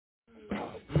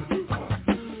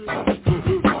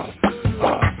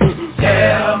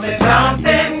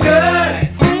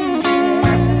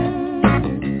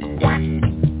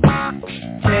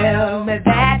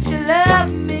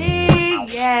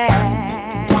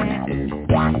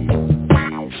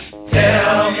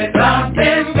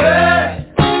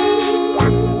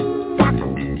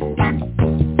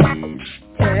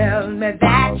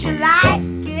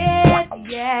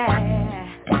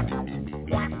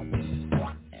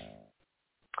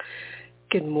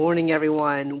Good morning,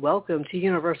 everyone. Welcome to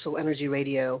Universal Energy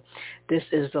Radio. This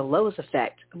is the L.O.I.S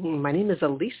Effect. My name is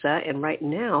Alyssa, and right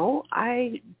now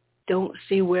I don't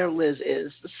see where Liz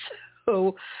is.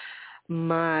 So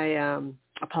my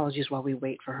apologies while we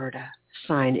wait for her to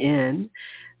sign in.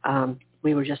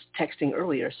 We were just texting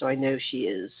earlier, so I know she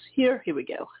is here. Here we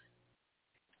go.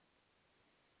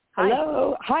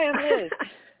 Hello. Hi, I'm Liz.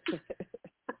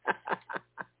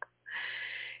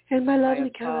 And my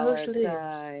lovely co-host,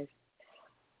 Liz.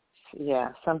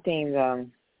 Yeah, something,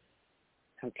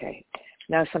 okay.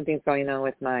 Now something's going on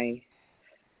with my,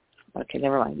 okay,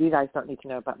 never mind. You guys don't need to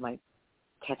know about my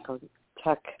tech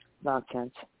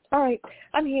nonsense. All right,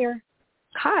 I'm here.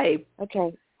 Hi.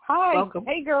 Okay. Hi. Welcome.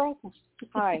 Hey, girl.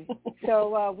 Hi.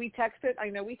 So we texted. I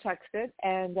know we texted.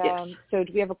 And yes. So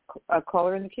do we have a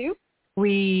caller in the queue?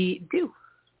 We do.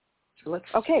 So let's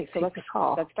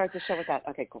call. Let's start the show with that.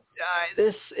 Okay, cool.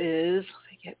 This is, let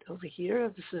me get over here.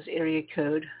 This is area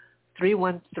code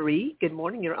 313. Good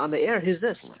morning. You're on the air. Who's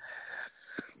this?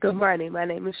 Good morning. My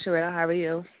name is Sherelle. How are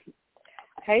you?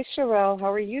 Hey, Sherelle. How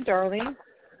are you, darling?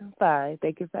 I'm fine.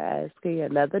 Thank you for asking.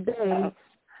 Another day.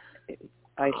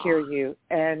 I hear you.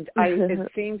 And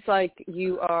it seems like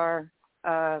you are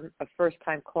a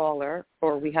first-time caller,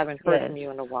 or we haven't heard from you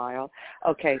in a while.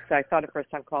 Okay, so I thought a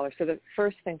first-time caller. So the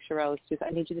first thing, Sherelle, is just I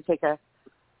need you to take a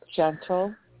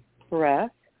gentle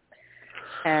breath.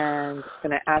 And I'm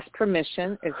going to ask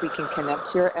permission if we can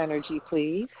connect to your energy,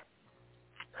 please.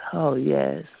 Oh,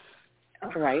 yes.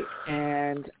 All right.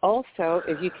 And also,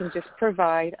 if you can just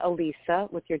provide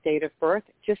Alyssa with your date of birth,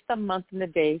 just the month and the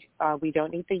day. We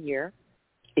don't need the year.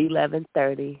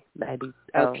 11/30/90.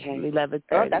 Okay. 11/30.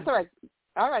 Oh, that's all right.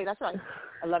 All right, that's right.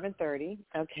 11/30.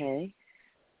 Okay.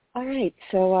 All right.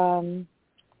 So,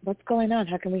 what's going on?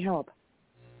 How can we help?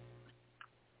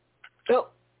 Oh,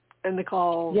 and the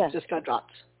call just got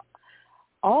dropped.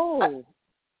 Oh.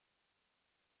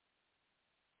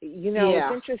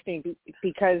 It's interesting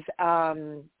because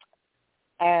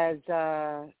as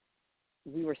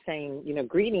we were saying,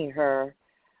 greeting her,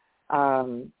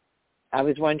 I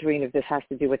was wondering if this has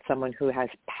to do with someone who has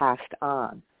passed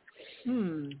on.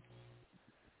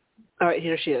 All right,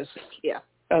 here she is. Yeah.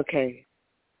 Okay.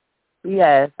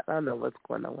 Yes. I don't know what's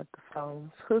going on with the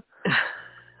phones.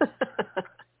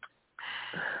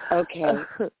 Okay.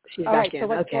 She's all back right, in. So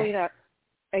what's okay. going on?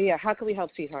 How can we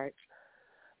help, sweetheart?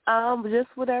 Just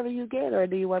whatever you get, or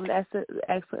do you want me to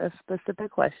ask a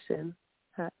specific question?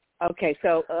 Okay,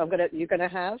 so you're gonna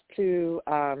have to.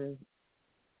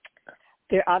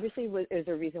 There obviously is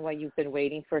a reason why you've been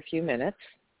waiting for a few minutes.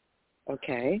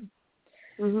 Okay.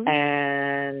 Mm-hmm.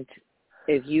 And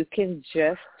if you can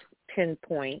just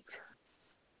pinpoint,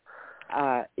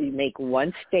 you make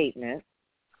one statement.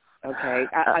 Okay.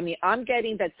 I mean, I'm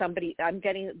getting that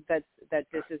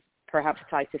this is perhaps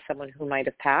tied to someone who might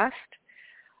have passed,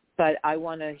 but I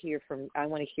want to hear from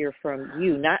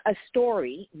you, not a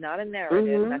story, not a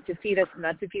narrative, not to feed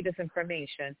us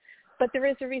information, but there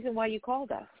is a reason why you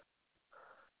called us.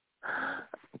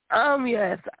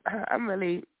 Yes, I'm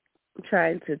really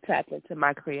trying to tap into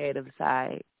my creative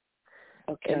side.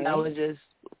 Okay. And I was just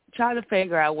trying to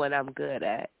figure out what I'm good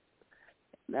at.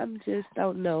 I just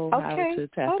don't know how to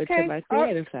tap into my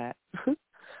creative side.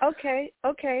 Okay.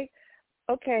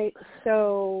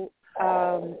 So,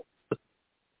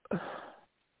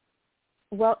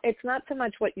 well, it's not so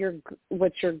much what you're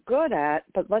good at,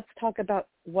 but let's talk about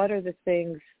what are the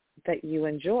things that you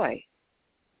enjoy.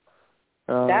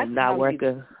 Not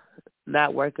working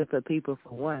for people,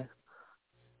 for one.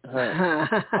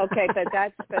 Okay, we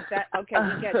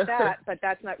get that, but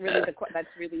that's not really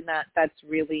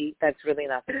that's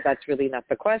really not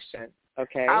the question.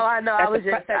 Okay. Oh, I know. I was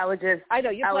just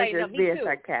being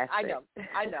sarcastic. I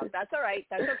know. That's all right.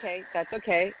 That's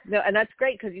okay. No, and that's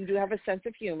great because you do have a sense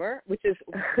of humor, which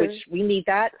we need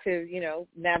that to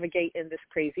navigate in this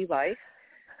crazy life.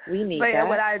 We need that.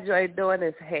 What I enjoy doing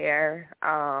is hair.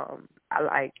 I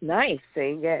like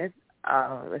singing.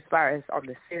 As far as on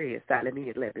the serious side, let me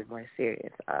get a little bit more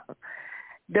serious.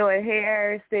 Doing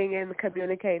hair, singing,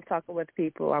 communicating, talking with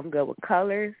people. I'm good with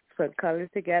colors, putting colors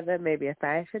together, maybe a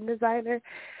fashion designer,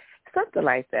 something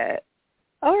like that.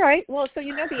 All right. Well, so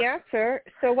you know the answer.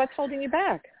 So what's holding you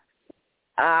back?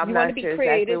 I'm not sure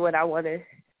exactly what I want to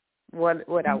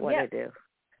do.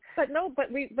 But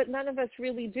none of us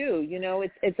really do.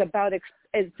 It's about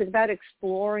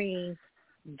exploring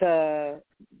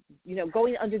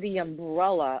going under the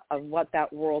umbrella of what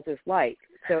that world is like.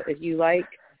 So if you like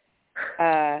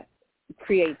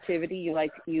creativity, you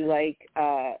like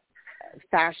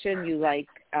fashion, you like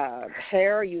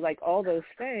hair, you like all those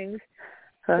things,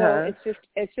 So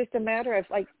it's just a matter of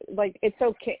like it's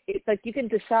okay. It's like you can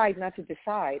decide not to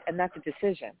decide, and that's a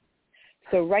decision.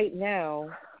 So right now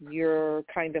you're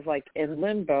kind of like in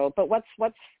limbo. But what's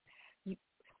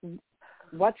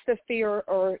the fear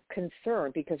or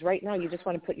concern? Because right now you just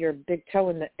want to put your big toe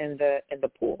in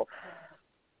the pool.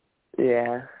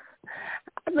 Yeah.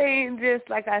 I mean, just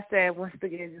like I said, once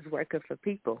again, just working for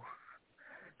people.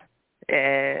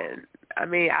 And I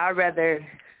mean, I'd rather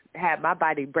have my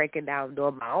body breaking down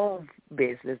doing my own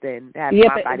business than have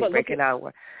my body breaking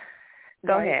down.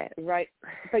 Go ahead. Right.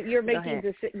 But you're making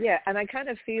this. Yeah, and I kind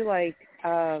of feel like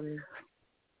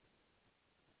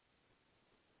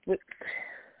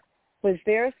was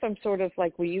there some sort of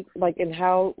like, were you like in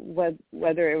how,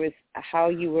 whether it was how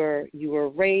you were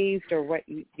raised or what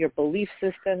your belief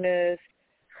system is,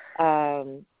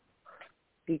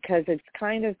 because it's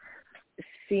kind of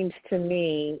seems to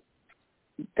me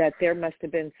that there must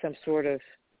have been some sort of,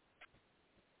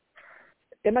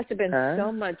 there must have been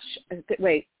so much.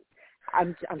 Wait,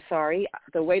 I'm sorry.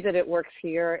 The way that it works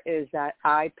here is that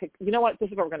I pick. You know what? This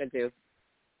is what we're going to do.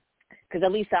 Because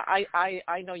Alyssa,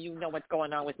 I know you know what's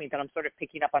going on with me, that I'm sort of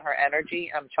picking up on her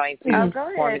energy. I'm trying to.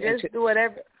 Go ahead. Just do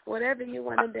whatever you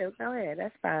want to do. Go ahead.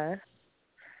 That's fine.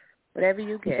 Whatever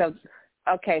you get. So,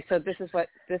 okay. So this is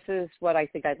what I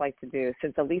think I'd like to do.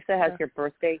 Since Alyssa has your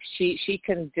birthday, she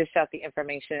can dish out the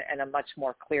information in a much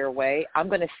more clear way. I'm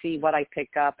going to see what I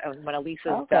pick up, and when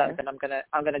Alyssa's done, then I'm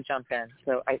gonna jump in.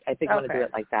 So I think I'm going to do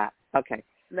it like that. Okay.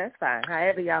 That's fine.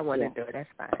 However y'all want to do it, that's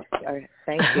fine. All right.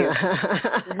 Thank you.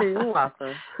 You're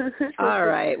welcome. All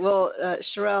right. Well,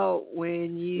 Sherelle,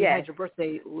 when you had your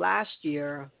birthday last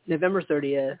year, November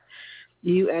 30th,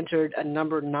 you entered a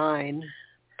number 9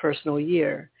 personal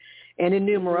year. And in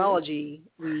numerology,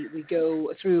 we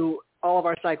go through all of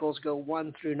our cycles, go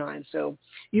 1 through 9. So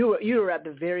you were at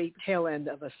the very tail end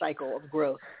of a cycle of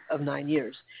growth of 9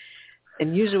 years.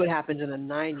 And usually what happens in a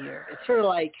 9-year, it's sort of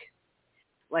like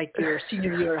your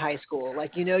senior year at high school.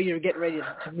 Like, you're getting ready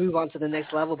to move on to the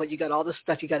next level, but you got all this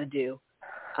stuff you got to do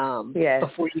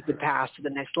before you can pass to the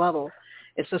next level.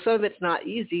 And so some of it's not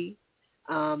easy.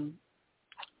 In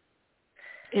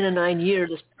a 9-year,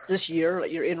 this year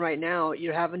that you're in right now,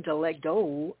 you're having to let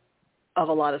go of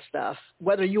a lot of stuff,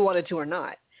 whether you wanted to or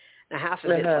not. Now, half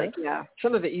of it,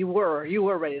 some of it you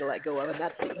were ready to let go of, and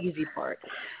that's the easy part.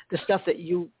 The stuff that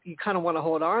you kind of want to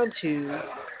hold on to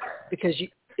because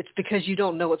you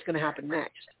don't know what's going to happen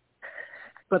next.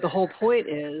 But the whole point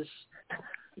is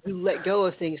you let go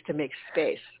of things to make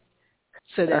space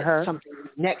so that something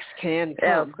next can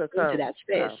come into that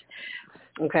space.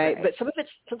 Okay, right. But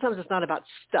sometimes it's not about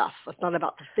stuff. It's not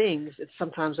about the things. It's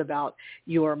sometimes about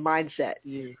your mindset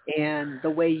and the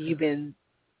way you've been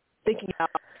thinking about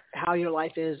how your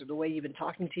life is, or the way you've been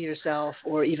talking to yourself,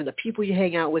 or even the people you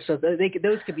hang out with. So those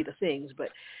could be the things.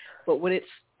 But when it's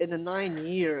in the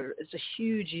 9-year, it's a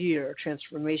huge year of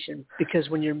transformation, because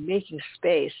when you're making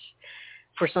space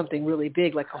for something really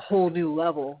big, like a whole new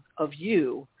level of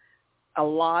you, a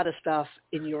lot of stuff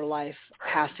in your life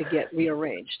has to get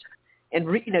rearranged and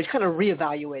kind of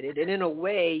reevaluated. And in a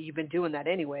way, you've been doing that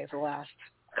anyway for the last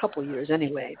couple of years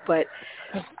anyway. But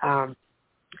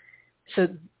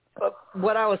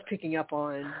what I was picking up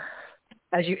on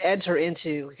as you enter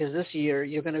into, because this year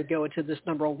you're going to go into this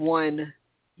number 1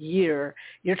 year,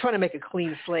 you're trying to make a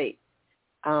clean slate.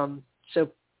 So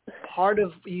part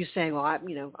of you saying, well, I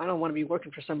don't want to be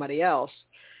working for somebody else.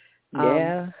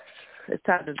 It's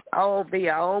time to be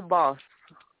your own boss.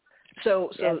 So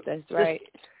yes, that's right.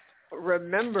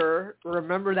 Remember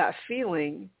that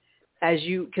feeling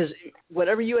because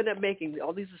whatever you end up making,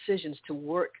 all these decisions to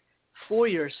work for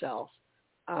yourself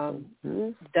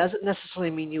doesn't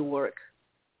necessarily mean you work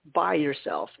by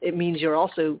yourself. It means you're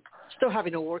also still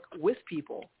having to work with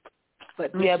people.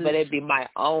 But but it'd be my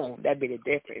own. That'd be the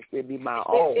difference. It'd be my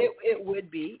own. It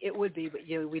would be.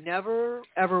 But we never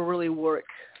ever really work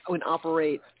and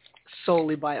operate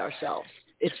solely by ourselves.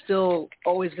 It's still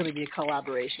always going to be a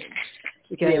collaboration.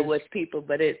 With people,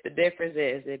 but the difference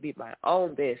is it'd be my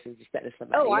own business instead of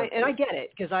somebody else's. And I get it,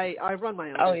 because I run my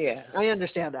own business. Yeah. I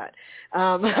understand that.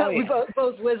 We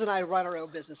both Liz and I run our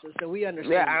own businesses, so we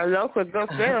understand. Yeah, I know, because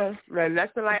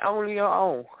that's like owning your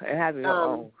own and having your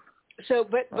own. So,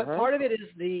 but part of it is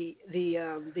the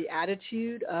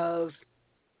attitude of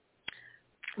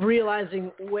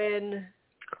realizing when,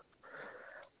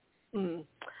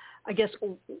 I guess,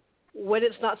 when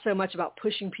it's not so much about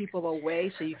pushing people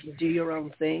away so you can do your own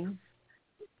thing,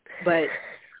 but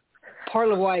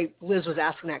part of why Liz was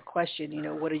asking that question,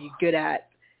 what are you good at?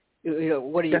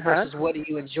 What are you versus what do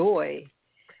you enjoy?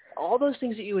 All those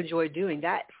things that you enjoy doing,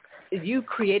 that you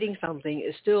creating something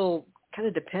is still kind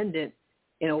of dependent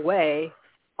in a way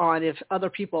on if other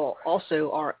people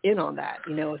also are in on that.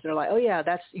 You know, if they're like, oh yeah,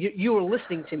 that's you were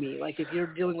listening to me. Like if you're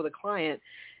dealing with a client,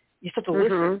 you still have to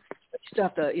listen. You still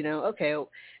have to, you know, okay.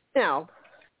 Now,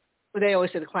 they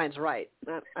always say the client's right.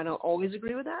 I don't always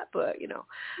agree with that, but you know,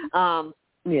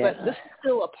 but this is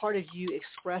still a part of you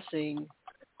expressing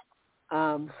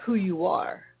who you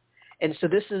are, and so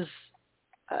this is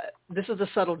a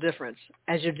subtle difference.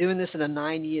 As you're doing this in a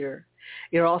 9-year,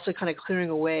 you're also kind of clearing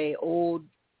away old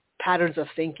patterns of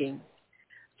thinking,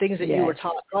 things that you were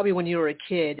taught probably when you were a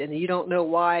kid, and you don't know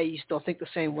why you still think the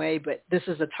same way, but this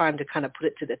is the time to kind of put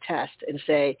it to the test and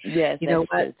say, you know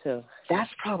what, that's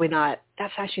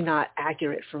actually not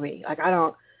accurate for me. Like I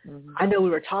know we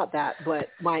were taught that, but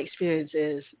my experience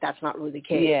is that's not really the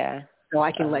case. Yeah. So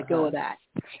I can let go of that.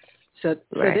 So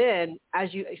then,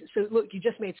 look, you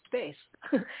just made space.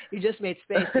 You just made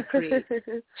space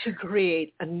to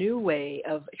create a new way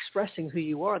of expressing who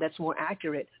you are that's more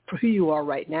accurate for who you are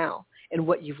right now and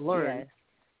what you've learned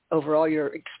over all your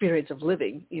experience of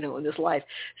living, you know, in this life.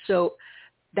 So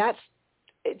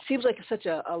it seems like such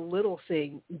a little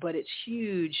thing, but it's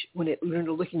huge when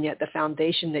you're looking at the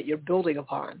foundation that you're building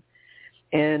upon.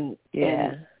 And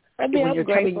I mean,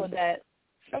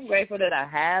 I'm grateful that I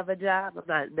have a job. I'm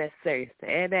not necessarily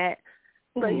saying that.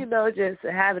 But, you know, just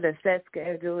having a set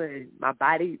schedule and my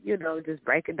body, you know, just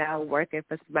breaking down, working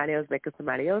for somebody else, making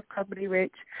somebody else's company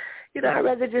rich. You know, I'd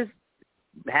rather just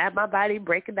have my body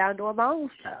breaking down doing my own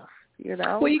stuff, you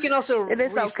know. Well, you can also and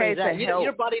it's okay that. To help.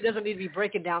 Your body doesn't need to be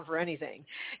breaking down for anything.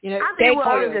 You know, I mean,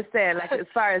 I'm just saying, like, as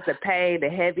far as the pain, the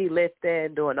heavy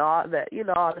lifting, doing all the, you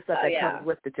know, all the stuff that comes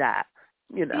with the job.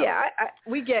 You know. Yeah,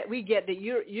 we get that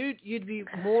you'd be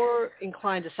more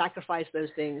inclined to sacrifice those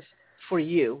things for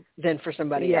you than for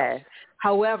somebody else.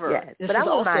 However, this is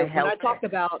also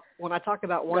when I talk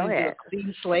about wanting to do a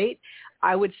clean slate,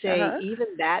 I would say even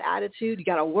that attitude, you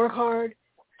got to work hard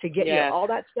to get you all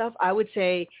that stuff. I would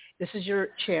say this is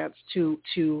your chance to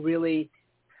really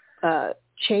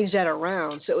change that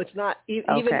around. So it's not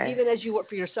even as you work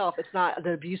for yourself, it's not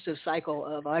the abusive cycle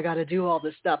of I got to do all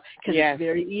this stuff, because it's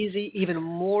very easy, even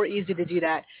more easy to do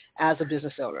that as a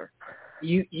business owner.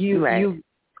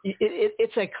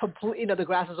 It's a complete, you know, the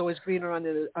grass is always greener on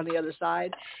the other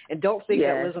side. And don't think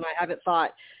that Liz and I haven't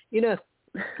thought, you know,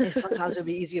 sometimes it'd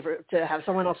be easier to have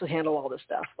someone else to handle all this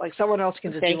stuff. Like someone else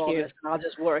can just do all this, and I'll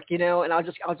just work, you know, and I'll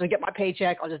just get my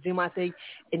paycheck. I'll just do my thing,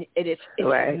 and it's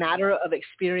a matter of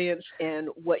experience and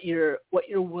what you're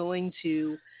willing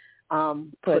to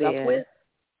put up with.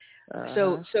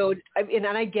 So I mean,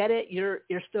 and I get it. You're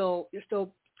still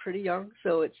pretty young,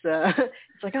 so it's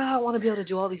like I want to be able to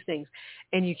do all these things,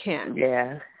 and you can.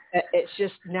 Yeah. It's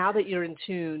just now that you're in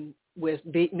tune with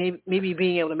maybe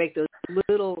being able to make those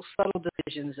little subtle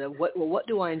decisions of what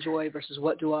do I enjoy versus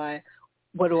what do I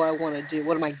want to do?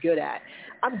 What am I good at?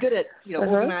 I'm good at, you know,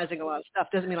 organizing a lot of stuff.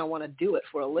 Doesn't mean I want to do it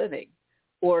for a living,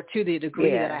 or to the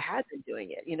degree that I had been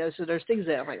doing it. You know, so there's things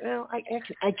that I'm like, well, I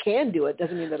can do it.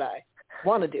 Doesn't mean that I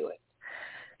want to do it.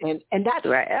 And that's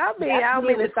right. I don't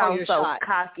mean to sound so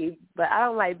cocky, but I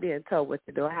don't like being told what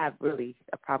to do. I have really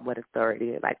a problem with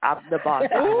authority. Like, I'm the boss,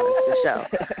 I run the show.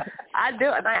 I do.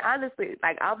 And I honestly,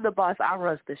 like, I'm the boss, I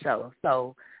run the show.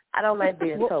 So I don't like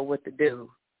being told what to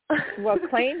do. Well,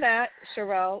 claim that,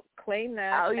 Sherelle. Claim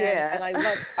that. Oh yeah. And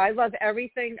I love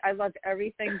everything. I love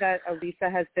everything that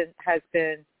Alyssa has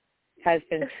been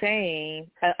saying.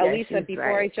 Alyssa,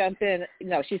 before I jump in,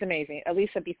 no, she's amazing.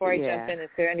 Alyssa, before I jump in, is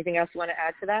there anything else you want to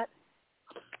add to that?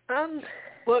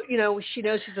 Well, you know, she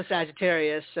knows she's a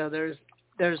Sagittarius, so there's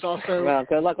also. Well,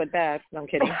 good luck with that. No, I'm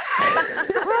kidding.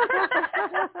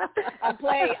 I'm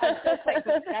playing.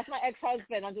 That's my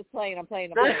ex-husband. I'm just playing. I'm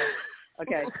playing.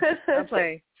 Okay, I'm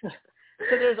playing.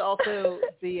 So there's also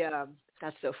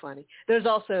that's so funny. There's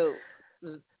also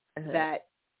that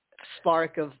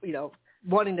spark of, you know,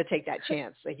 wanting to take that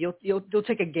chance. Like you'll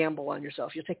take a gamble on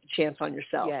yourself. You'll take a chance on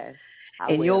yourself. Yes.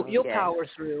 And you'll power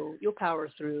through. You'll power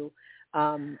through.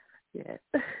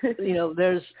 You know,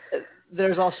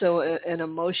 there's also an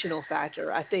emotional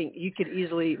factor. I think you could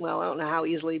easily, well, I don't know how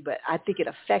easily, but I think it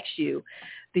affects you.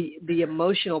 The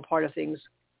emotional part of things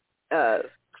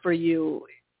for you,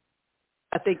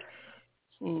 I think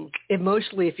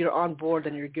emotionally, if you're on board,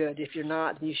 then you're good. If you're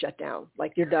not, then you shut down.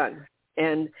 Like you're done.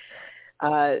 And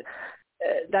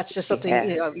that's just something,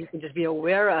 you know, you can just be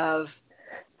aware of,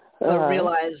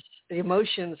 realize the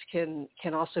emotions can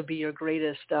also be your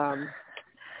greatest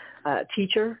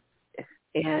teacher,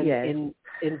 and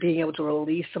in being able to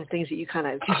release some things that you kind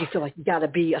of, because you feel like you got to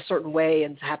be a certain way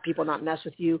and to have people not mess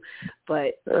with you.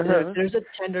 But there's a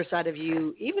tender side of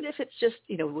you, even if it's just,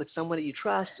 you know, with someone that you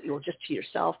trust or just to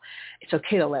yourself, it's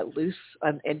okay to let loose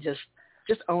and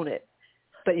just own it.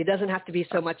 but it doesn't have to be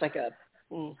so much like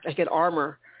an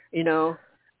armor, you know.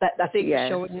 That I think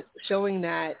showing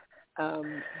that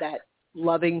that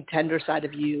loving, tender side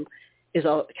of you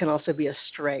can also be a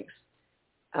strength.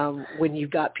 When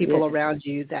you've got people around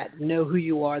you that know who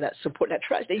you are, that support, that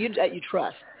trust, that you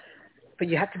trust. But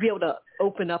you have to be able to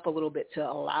open up a little bit to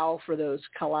allow for those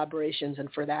collaborations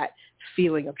and for that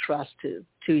feeling of trust to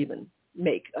even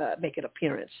make an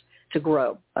appearance, to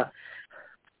grow.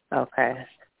 Okay.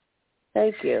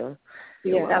 Thank you.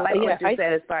 Yeah, I like what you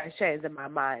said as far as changing my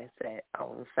mindset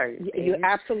on certain things. You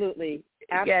absolutely.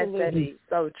 Yes, that is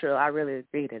so true. I really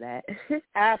agree to that.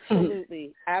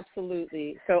 Absolutely.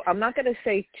 So I'm not going to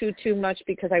say too much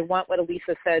because I want what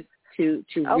Alyssa said to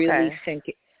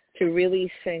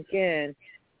really sink in.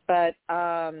 But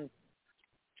I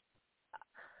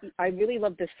really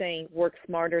love the saying, work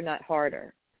smarter, not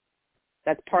harder.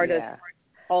 That's part of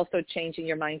also changing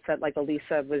your mindset, like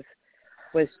Alyssa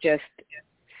was just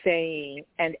saying.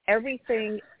 And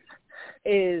everything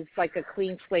is like a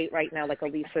clean slate right now, like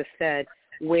Alyssa said,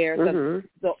 where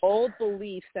the old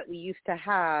beliefs that we used to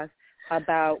have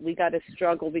about we got to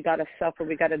struggle, we got to suffer,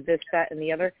 we got to this, that, and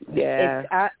the other.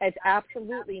 It's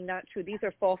absolutely not true. These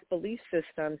are false belief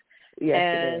systems.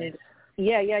 Yes, and it is.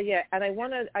 Yeah. And I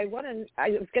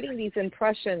was getting these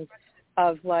impressions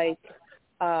of like,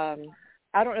 I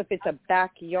don't know if it's a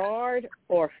backyard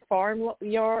or farmland.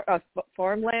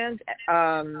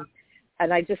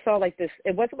 And I just saw like this.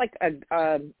 It wasn't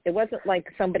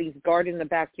like somebody's garden in the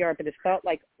backyard, but it felt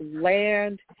like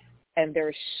land, and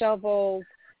there's shovels.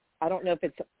 I don't know if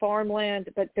it's farmland,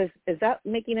 but is that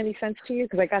making any sense to you?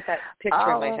 Because I got that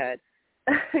picture in my head.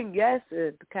 Yes,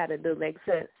 it kind of do make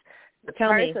sense. The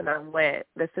Tell person me. I'm with,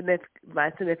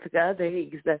 my significant other,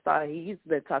 that's all he's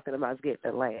been talking about is getting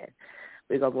the land.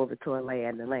 We're going to move it to a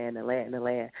land. Oh,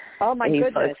 my goodness.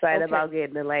 He's so excited about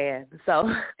getting the land.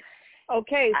 So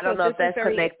okay, I don't know if that's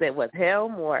connected with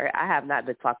him, or I have not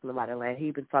been talking about the land.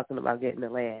 He's been talking about getting the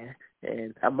land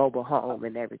and a mobile home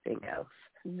and everything else.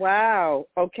 Wow.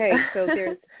 Okay, so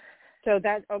so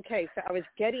I was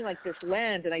getting like this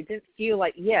land, and I didn't feel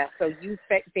like, so you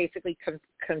basically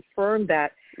confirmed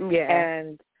that. Yeah.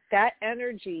 And that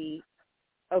energy,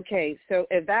 okay, so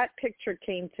if that picture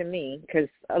came to me, because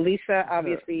Alyssa,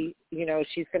 obviously, you know,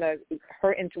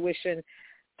 her intuition,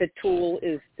 the tool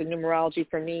is the numerology.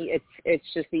 For me,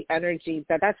 it's just the energy.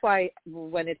 That's why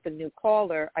when it's a new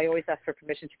caller, I always ask for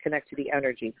permission to connect to the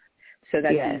energy, so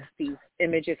that these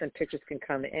images and pictures can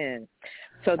come in.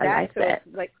 So that's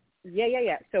like.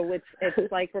 Yeah. So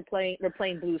it's like we're playing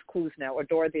Blue's Clues now, or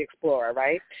Dora the Explorer,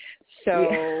 right?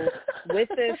 So with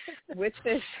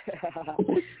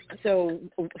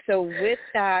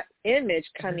that image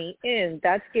coming in,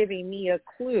 that's giving me a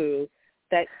clue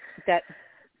that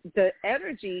the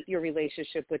energy, your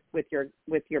relationship with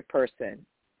your person.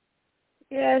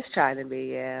 Yeah, it's trying to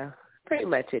be. Yeah, pretty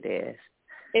much it is.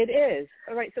 It is.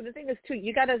 All right. So the thing is too,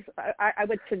 you gotta. I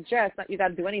would suggest, not you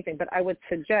gotta do anything, but I would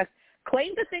suggest.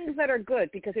 Claim the things that are good,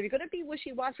 because if you're going to be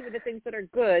wishy-washy with the things that are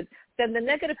good, then the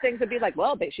negative things would be like,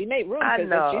 well, she made room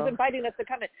because she's inviting us to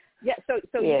come in. Yeah, so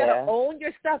you got to own your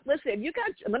stuff. Listen,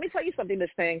 let me tell you something, Miss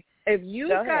Thing. If you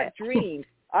got dreams,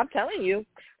 I'm telling you,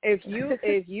 if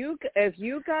you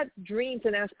got dreams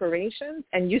and aspirations,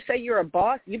 and you say you're a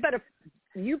boss, you better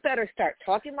start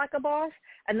talking like a boss.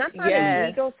 And that's not an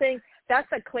ego thing.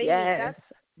 That's a claiming.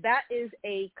 That is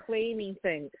a claiming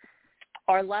thing.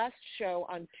 Our last show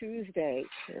on Tuesday,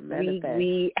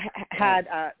 we had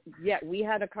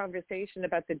a conversation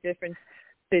about the difference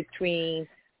between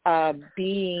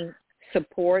being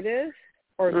supportive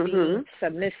or being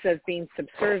submissive, being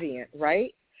subservient,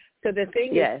 right? So the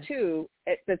thing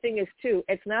is too,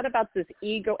 it's not about this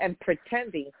ego and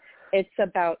pretending. It's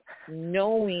about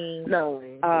knowing.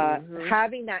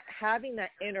 Having that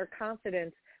inner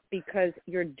confidence, because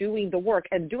you're doing the work.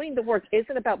 And doing the work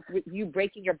isn't about you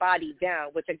breaking your body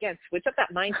down, which, again, switch up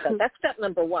that mindset. That's step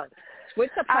number one.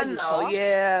 Switch up how you talk.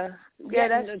 Yeah,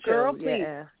 that's girl, true. please.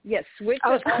 Yes, switch I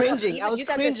was up. cringing. I was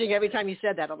cringing every time you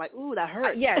said that. I'm like, ooh, that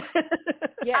hurt. Yes.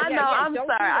 I know. I'm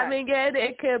sorry. I mean,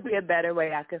 it could be a better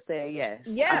way I could say yes.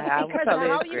 Yeah, because totally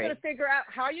how agree. are you going to figure out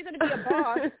how are you going to be a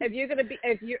boss if you're going to be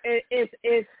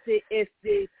if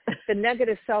the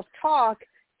negative self-talk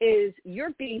is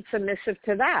you're being submissive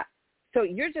to that. So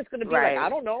you're just going to be like, I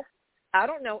don't know.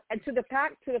 And to the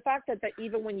fact that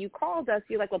even when you called us,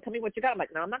 you're like, well, tell me what you got. I'm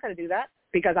like, no, I'm not going to do that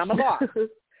because I'm a boss.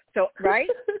 So, right?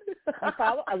 You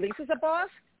follow? Alyssa's a boss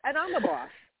and I'm a boss.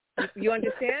 You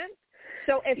understand?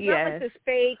 So it's not like this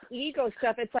fake ego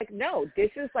stuff. It's like, no, this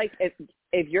is like, if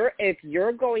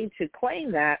you're going to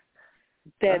claim that,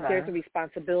 then there's a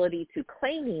responsibility to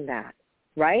claiming that.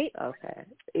 right? Okay.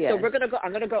 Yeah. So we're gonna go.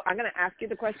 I'm gonna ask you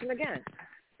the question again.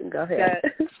 Go ahead.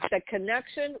 The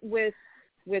connection with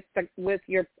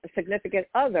your significant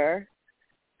other.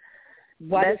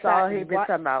 That's all he's been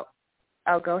talking about.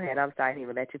 Oh, go ahead. I'm sorry, I didn't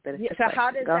even let you finish. Yeah, so how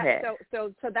does go ahead.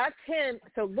 So that's him.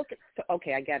 So look at.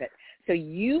 Okay, I get it. So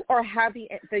you are having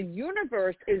the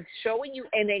universe is showing you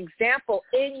an example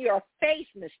in your face,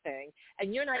 Miss Thing,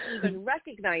 and you're not even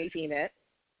recognizing it.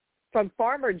 From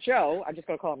Farmer Joe, I'm just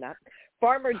going to call him that.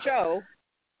 Farmer Joe,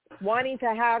 wanting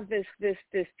to have this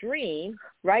dream,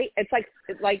 right? It's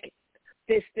like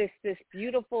this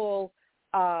beautiful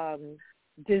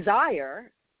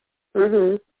desire,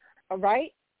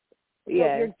 right?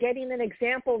 Yeah. So you're getting an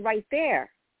example right there,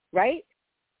 right?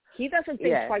 He doesn't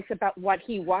think twice about what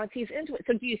he wants. He's into it.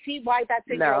 So do you see why that's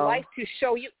in your life to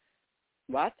show you?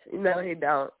 What? No, he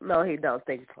don't. No, he don't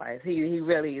think twice. He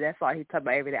really. That's why he talk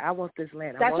about every day. I want this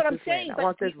land. That's what I'm saying. saying. I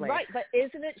want this land. Right, but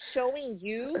isn't it showing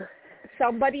you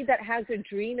somebody that has a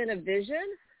dream and a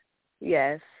vision?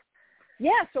 Yes.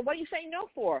 Yeah. So what are you saying no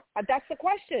for? That's the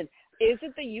question.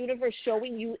 Isn't the universe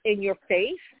showing you in your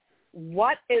face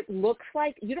what it looks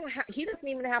like? You don't have. He doesn't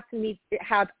even have to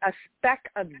have a speck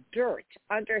of dirt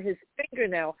under his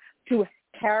fingernail to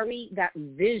carry that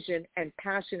vision and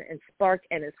passion and spark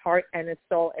and his heart and his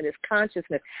soul and his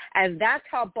consciousness. And that's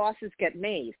how bosses get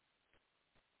made.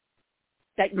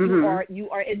 That you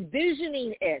are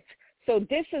envisioning it. So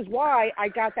this is why I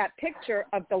got that picture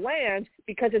of the land,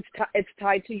 because it's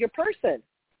tied to your person.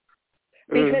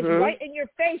 Because right in your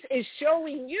face is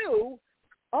showing you,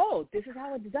 oh, this is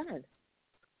how it's done.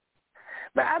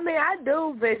 But I mean, I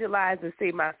do visualize and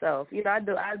see myself. You know,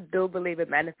 I do believe in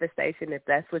manifestation. If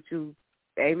that's what you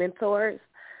aiming towards,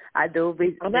 I do.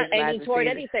 I'm not aiming toward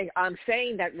anything. I'm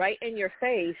saying that right in your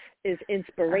face is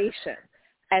inspiration,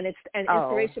 and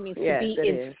inspiration means to be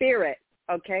in spirit.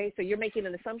 Okay, so you're making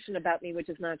an assumption about me, which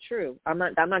is not true. I'm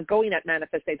not going at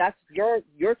manifestation. That's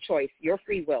your choice, your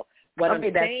free will. What I'm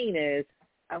saying is,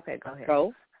 okay, go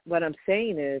ahead. What I'm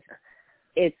saying is,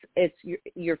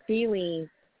 you're feeling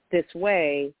this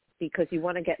way because you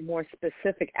want to get more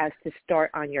specific as to start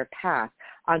on your path,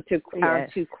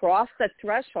 to cross the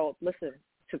threshold. Listen,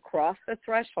 to cross the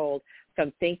threshold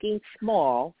from thinking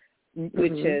small,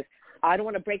 which is, I don't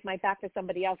want to break my back for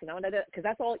somebody else, and I want to, because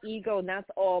that's all ego, and that's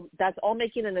all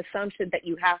making an assumption that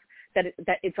you have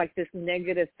that it's like this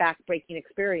negative back-breaking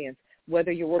experience,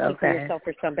 whether you're working for yourself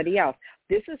or somebody else.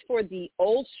 This is for the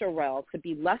old Sherelle to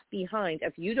be left behind,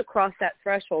 of you to cross that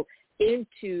threshold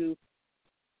into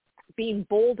being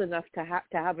bold enough to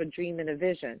have a dream and a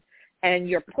vision. And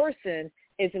your person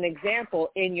is an example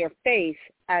in your face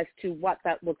as to what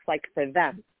that looks like for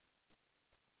them.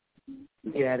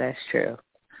 Yeah, that's true.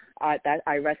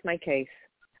 I rest my case,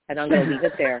 and I'm going to leave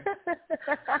it there.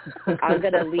 I'm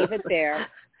going to leave it there,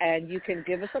 and you can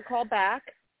give us a call back.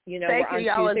 You know, Thank we're on you.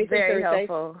 Y'all was very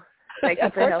helpful. Thank you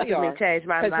for helping me change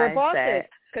my mindset.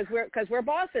 Because we're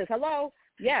bosses. Hello.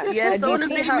 Yeah. Yeah, soon to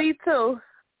be me too.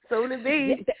 Soon to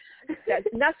be.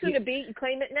 Not soon to be. You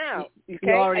claim it now. Okay?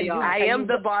 You already are. I am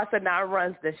the boss, and I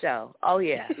runs the show. Oh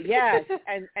yeah. Yes,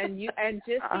 and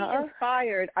just be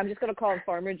inspired. I'm just going to call him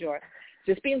Farmer Joe.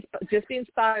 Just be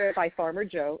inspired by Farmer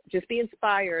Joe. Just be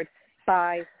inspired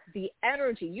by the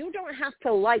energy. You don't have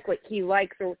to like what he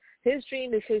likes, or his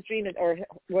dream is his dream, or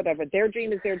whatever. Their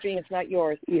dream is their dream. It's not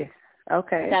yours. Yes.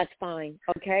 Okay. That's fine.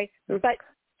 Okay. But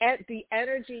the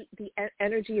energy is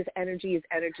energy is energy is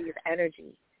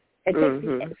energy.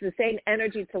 It's the same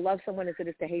energy to love someone as it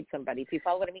is to hate somebody. Do you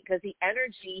follow what I mean? Because the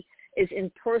energy is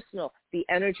impersonal. The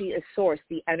energy is source.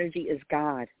 The energy is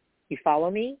God. You follow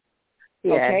me?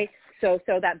 Yes. Okay. So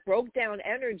that broke down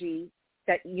energy,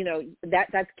 that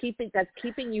that's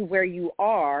keeping you where you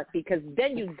are, because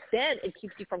then it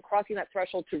keeps you from crossing that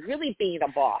threshold to really being a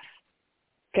boss.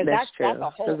 Because that's a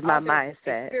whole other my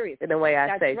mindset experience. And the way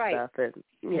I say right. stuff. And,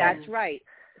 yeah. That's right.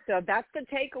 So that's the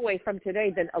takeaway from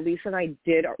today. Then Alyssa and I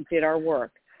did our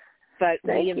work. But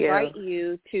we invite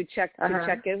you to check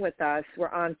in with us. We're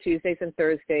on Tuesdays and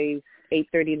Thursdays,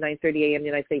 8:30 and 9:30 a.m.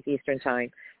 United States Eastern Time.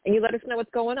 And you let us know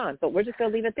what's going on. But we're just going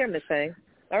to leave it there, Miss Thing.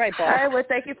 All right, boss. All right, well,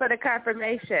 thank you for the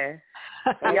confirmation.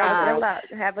 Y'all good luck.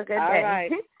 Have a good day. All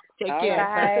right. Take care.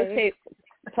 Bye.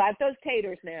 Plant those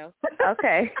taters now.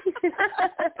 Okay.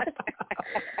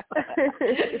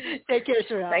 Take care,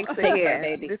 Sherelle. Thanks again.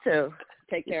 Baby. You too.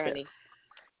 Take care, honey.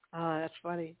 Oh, that's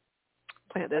funny.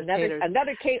 Plant those taters.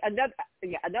 Another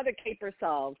caper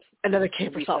solved. Another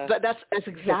caper solved. But that's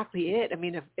exactly it. I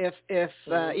mean, if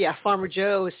Farmer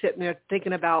Joe is sitting there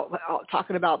talking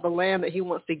about the land that he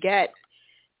wants to get,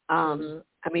 I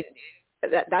mean,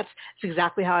 that's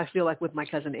exactly how I feel like with my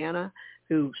cousin Anna,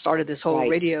 who started this whole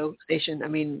radio station. I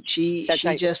mean, she just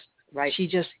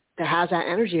has that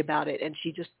energy about it, and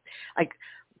she just like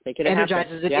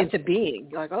energizes it into being.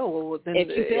 Like, oh, well, then if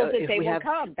she feels it, they will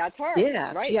come. That's her.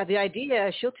 Yeah, she had the idea.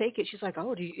 She'll take it. She's like,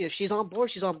 oh, if she's on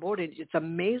board, she's on board. And it's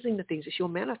amazing the things that she'll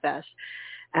manifest.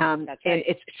 And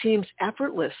it seems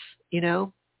effortless, you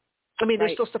know. I mean,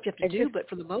 there's still stuff you have to do, but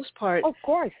for the most part, of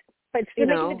course. But still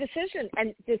making the decision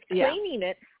and just claiming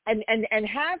it and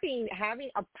having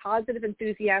a positive,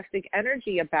 enthusiastic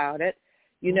energy about it,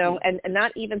 you know, and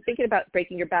not even thinking about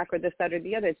breaking your back or this, that, or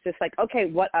the other. It's just like, okay,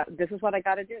 this is what I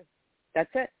got to do.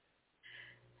 That's it.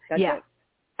 That's it.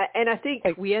 And I think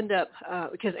we end up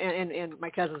because and my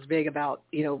cousin's big about,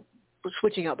 you know,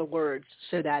 switching out the words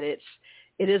so that it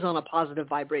is on a positive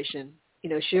vibration. You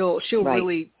know, she'll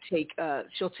really take a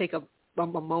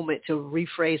moment to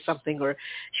rephrase something, or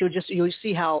you'll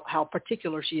see how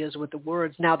particular she is with the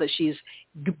words now that she's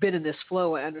been in this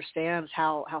flow and understands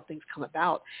how things come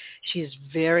about. She's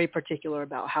very particular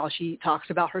about how she talks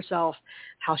about herself,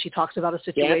 how she talks about a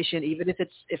situation, even if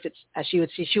it's as she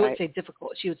would say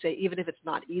difficult. She would say even if it's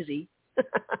not easy.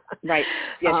 Right.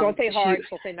 Yeah, she won't say hard,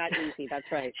 she'll say not easy. That's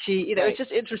right. It's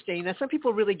just interesting. Now, some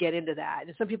people really get into that,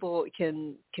 and some people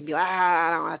can be like,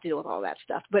 I don't have to deal with all that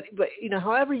stuff. But you know,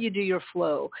 however you do your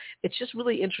flow, it's just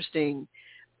really interesting.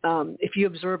 If you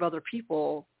observe other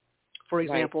people, for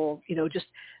example, you know, just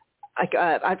like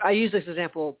I use this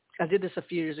example. I did this a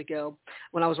few years ago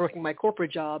when I was working my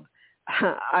corporate job.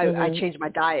 I changed my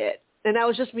diet. And that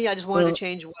was just me. I just wanted to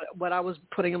change what I was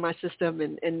putting in my system,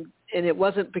 and it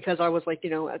wasn't because I was like, you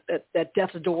know, at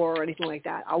death's door or anything like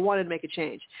that. I wanted to make a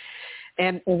change,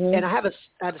 and I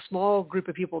had a small group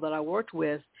of people that I worked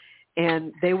with,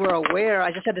 and they were aware.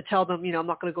 I just had to tell them, you know, I'm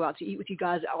not going to go out to eat with you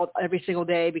guys every single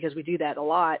day because we do that a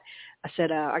lot. I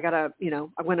said I'm going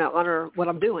to honor what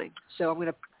I'm doing, so I'm going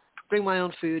to bring my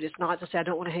own food. It's not to say I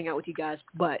don't want to hang out with you guys,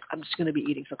 but I'm just going to be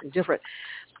eating something different.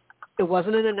 It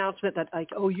wasn't an announcement that like,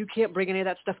 oh, you can't bring any of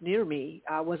that stuff near me.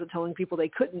 I wasn't telling people they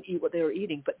couldn't eat what they were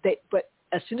eating. But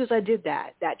as soon as I did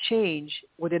that change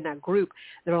within that group,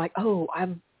 they were like, oh,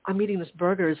 I'm eating this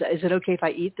burger. Is it okay if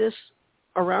I eat this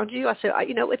around you? I said,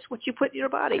 you know, it's what you put in your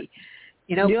body.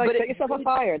 You know, but set yourself on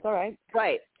fire. It's all right.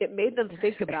 Right. It made them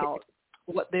think about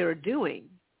what they were doing,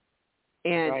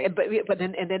 and but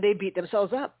then they beat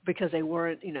themselves up because they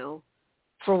weren't, you know,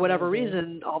 for whatever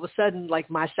reason. All of a sudden, like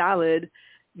my salad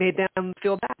made them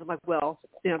feel bad. I'm like, well,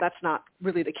 you know, that's not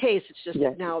really the case. It's just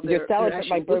now they're actually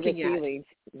my burger looking feelings.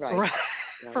 Right.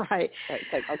 Right.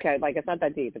 It's like, okay, like it's not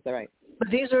that deep. It's all right. But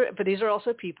these are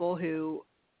also people who,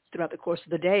 throughout the course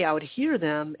of the day, I would hear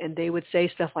them and they would say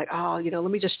stuff like, oh, you know,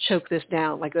 let me just choke this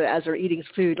down, like as they're eating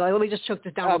food. Like, let me just choke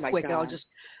this down real quick. God.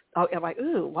 And I'm like,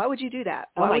 ooh, why would you do that?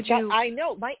 Why would you? I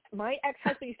know. My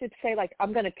ex-husband used to say, like,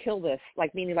 I'm going to kill this,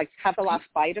 like meaning like have the last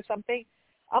bite or something.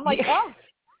 I'm like,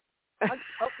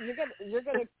 you're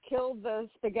gonna kill the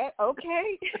spaghetti?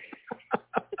 Okay.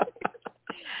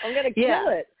 I'm gonna kill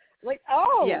it. Like,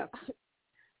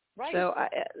 right. So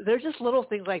there's just little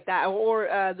things like that.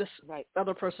 Or this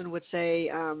other person would say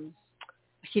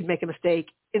he'd make a mistake,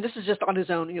 and this is just on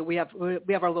his own. You know, we have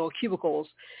our little cubicles,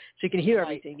 so you can hear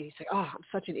everything. And he's like, "Oh, I'm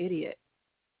such an idiot."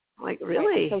 I'm like,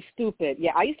 really? So stupid.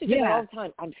 Yeah, I used to do that all the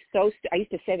time. I used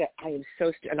to say that I am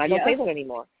so stupid, and I don't say that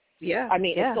anymore. Yeah. I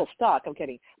mean, it's still stuck. I'm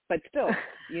kidding. But still,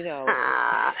 you know.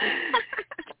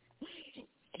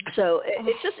 So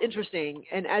it's just interesting.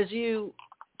 And as you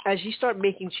start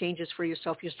making changes for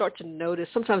yourself, you start to notice,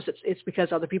 sometimes it's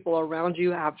because other people around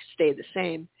you have stayed the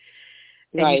same.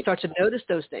 And you start to notice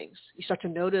those things. You start to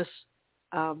notice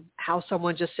how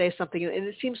someone just says something, and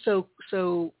it seems so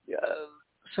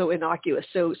innocuous.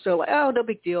 So like, oh, no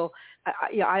big deal.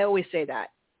 I always say that.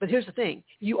 But here's the thing.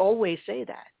 You always say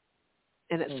that.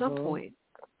 And at some point,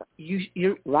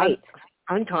 you're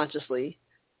unconsciously,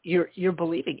 you're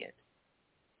believing it.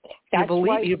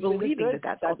 You're believing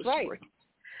that's how this is working.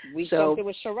 We jumped in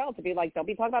with Sherelle to be like, don't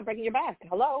be talking about breaking your back.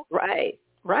 Hello. Right.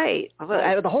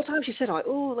 The whole time she said, like,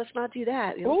 oh, let's not do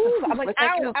that. You know, ooh, I'm like,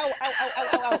 ow,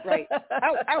 right.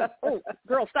 Ow, oh,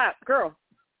 girl, stop, girl.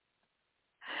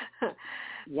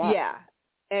 Yeah.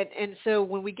 And so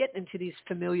when we get into these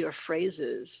familiar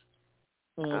phrases,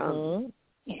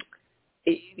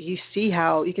 you can see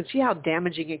how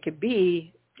damaging it could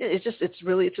be. It's just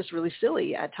really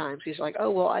silly at times. He's like, oh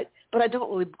well, I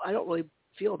don't really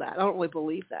feel that. I don't really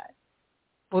believe that.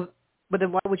 Well, but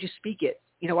then why would you speak it?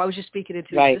 You know, why would you speak it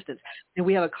into existence? And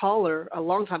we have a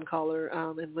longtime caller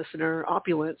and listener,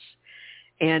 Opulence,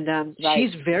 and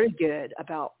she's very good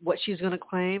about what she's going to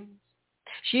claim.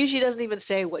 She usually doesn't even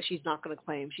say what she's not going to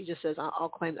claim. She just says, I'll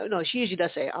claim. No, she usually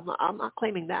does say, I'm not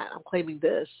claiming that. I'm claiming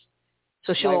this.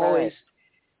 So she'll always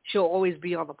she'll always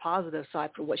be on the positive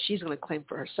side for what she's going to claim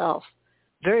for herself.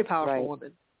 Very powerful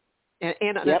woman. And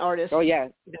an artist. Oh, yeah.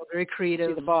 Very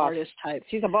creative She's a boss. artist type.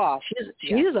 She's a boss.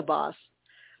 She is a boss.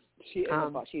 She is a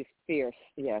boss. She's fierce.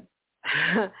 Yeah.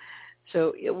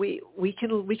 So we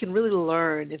can really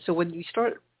learn. And so when you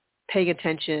start paying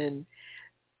attention,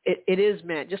 it is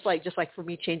meant, just like for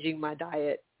me, changing my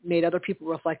diet made other people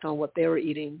reflect on what they were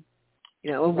eating,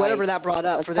 and whatever that brought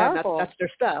up for them, that's their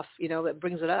stuff, that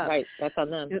brings it up. Right. That's on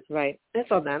them. Right.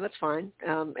 That's on them. That's fine.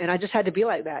 And I just had to be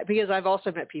like that, because I've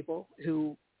also met people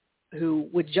who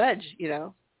would judge,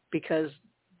 because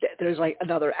there's like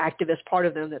another activist part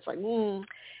of them that's like, you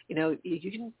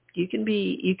can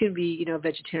be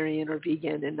vegetarian or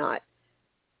vegan and not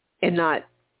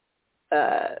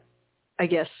I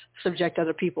guess subject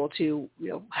other people to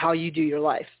how you do your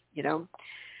life.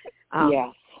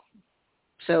 Yes.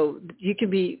 So you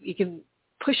can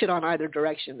push it on either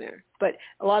direction there, but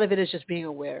a lot of it is just being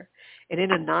aware. And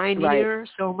in a 9 year,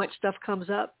 so much stuff comes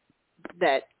up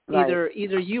that either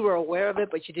you were aware of it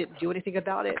but you didn't do anything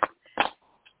about it.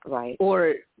 Right.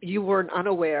 Or you weren't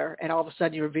unaware, and all of a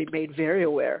sudden you were being made very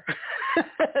aware.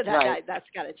 That's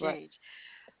got to change.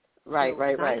 Right.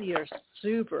 So 9 years,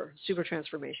 super, super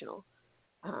transformational.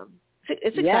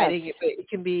 It's exciting. Yes. It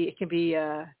can be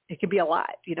a lot,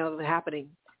 happening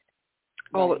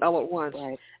all at once.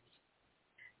 Right.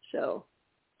 So.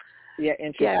 Yeah,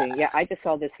 interesting. Yeah, I just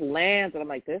saw this land, and I'm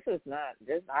like, this.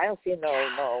 I don't see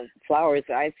no flowers.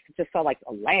 I just saw like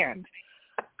a land.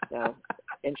 So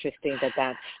interesting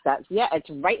that's it's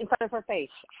right in front of her face.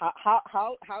 How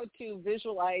to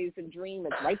visualize and dream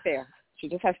is right there. She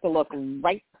just has to look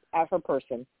right at her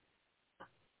person,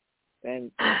 and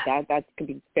that could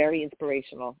be very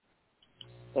inspirational.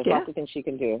 There's lots of things she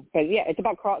can do. But yeah, it's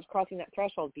about crossing that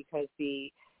threshold, because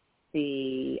the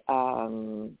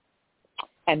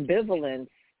ambivalence,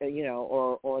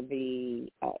 or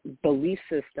the belief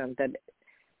system that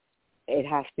it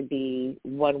has to be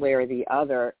one way or the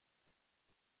other,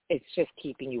 it's just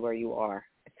keeping you where you are.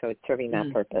 So it's serving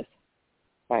that purpose.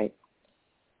 Right.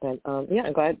 But,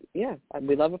 I'm glad,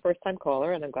 we love a first-time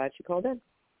caller, and I'm glad she called in.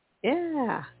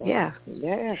 Yeah, so, yeah.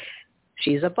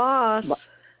 She's a boss.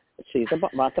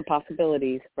 Lots of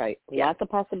possibilities, right. Yeah. Lots of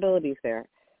possibilities there.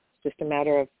 It's just a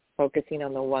matter of focusing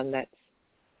on the one that's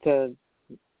the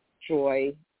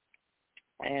joy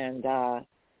and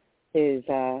is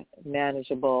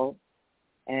manageable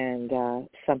and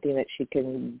something that she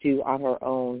can do on her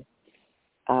own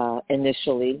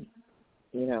initially,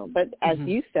 But as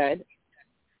you said,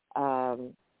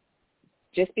 and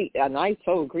I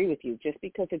so agree with you, just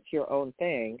because it's your own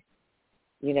thing,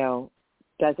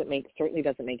 certainly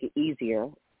doesn't make it easier.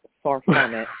 Far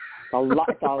from it. A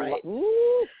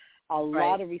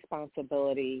lot of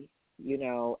responsibility,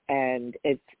 and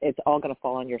it's all going to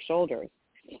fall on your shoulders.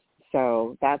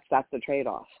 So that's the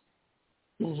trade-off.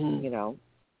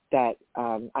 That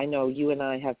I know you and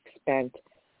I have spent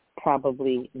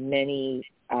probably many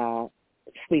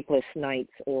sleepless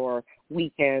nights or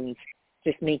weekends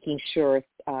just making sure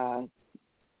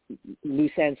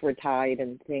loose ends were tied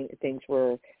and things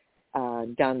were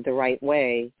done the right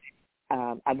way,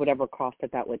 at whatever cost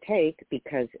that would take,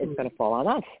 because it's going to fall on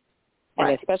us.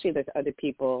 And especially if there's other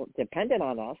people dependent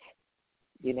on us,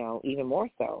 even more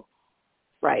so.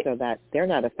 Right. So that they're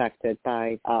not affected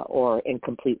by or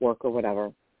incomplete work or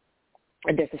whatever.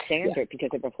 And there's a standard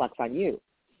because it reflects on you.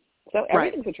 So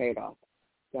everything's a trade-off.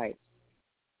 Right.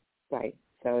 Right.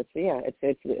 So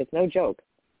it's no joke.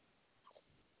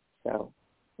 So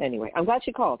anyway, I'm glad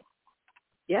she called.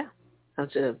 Yeah.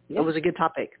 It was a good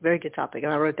topic, very good topic,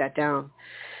 and I wrote that down.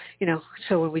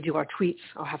 So when we do our tweets,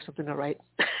 I'll have something to write.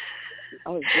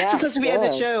 Oh yeah. Because we had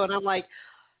the show, and I'm like,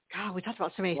 God, we talked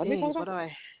about so many things.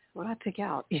 What do I pick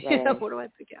out? What do I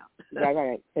pick out?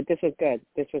 Right. But this was good.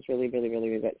 This was really, really, really,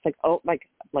 really good. It's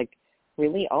like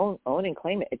really own and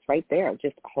claim it. It's right there.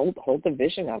 Just hold the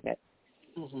vision of it.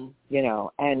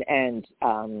 And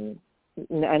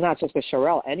not just with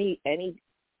Sherelle.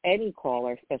 Any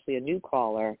caller, especially a new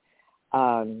caller.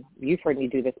 You've heard me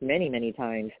do this many, many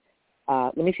times.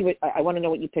 Let me see what I want to know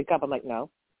what you pick up. I'm like, no.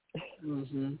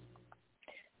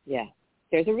 Yeah.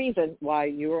 There's a reason why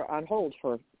you were on hold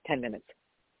for 10 minutes.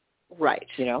 Right.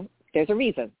 There's a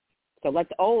reason. So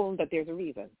let's own that there's a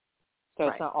reason. So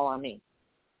it's not all on me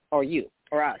or you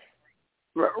or us.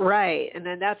 Right. And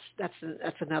then that's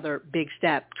another big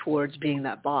step towards being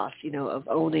that boss, of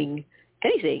owning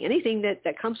anything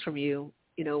that comes from you,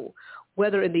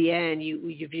 whether in the end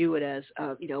you view it as,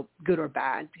 good or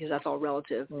bad, because that's all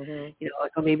relative. Like,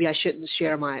 oh, maybe I shouldn't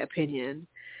share my opinion.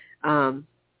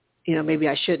 Maybe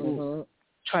I shouldn't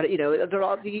try to, they're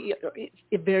all,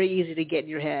 it's very easy to get in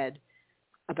your head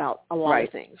about a lot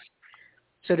of things.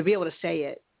 So to be able to say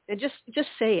it and just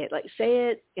say it, like say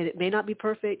it, and it may not be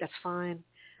perfect. That's fine.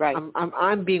 Right.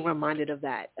 I'm being reminded of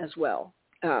that as well.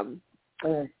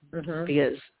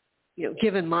 Because,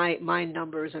 given my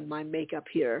numbers and my makeup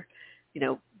here,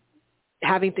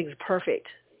 having things perfect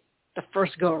the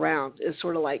first go around is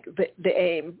sort of like the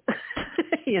aim,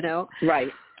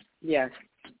 Right. Yeah.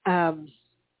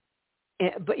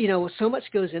 But, so much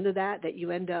goes into that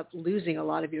you end up losing a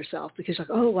lot of yourself because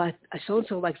like,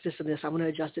 so-and-so likes this and this. I'm going to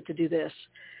adjust it to do this.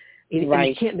 And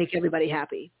you can't make everybody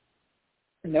happy.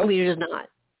 Nope. I mean, you're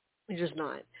just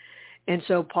not. And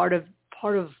so part of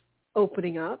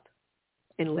opening up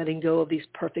and letting go of these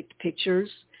perfect pictures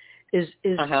is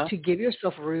to give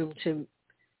yourself room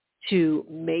to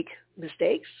make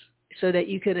mistakes so that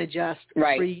you can adjust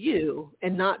for you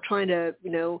and not trying to,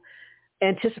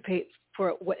 anticipate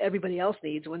for what everybody else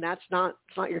needs when it's not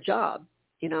your job,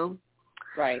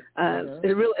 Right.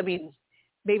 It really, I mean,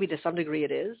 maybe to some degree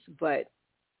it is, but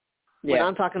when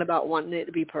I'm talking about wanting it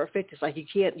to be perfect, it's like you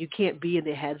can't be in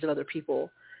the heads of other people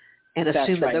and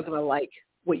assume that they're going to like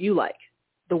what you like.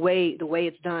 The way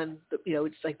it's done,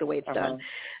 it's like the way it's done.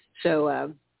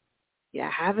 So,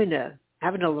 having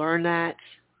to learn that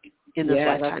in this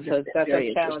lifetime that's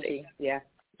very challenging. Yeah.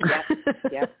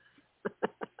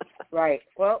 Right.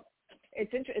 Well,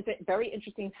 it's a very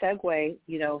interesting segue,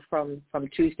 from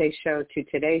Tuesday's show to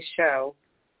today's show,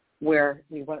 where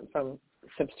we went from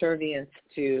subservience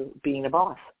to being a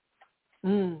boss.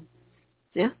 Yeah.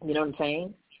 You know what I'm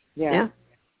saying? Yeah.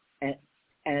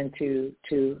 And to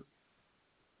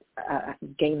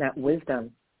gain that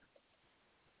wisdom.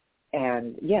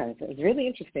 And it's really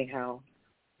interesting how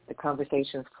the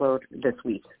conversations flowed this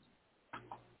week.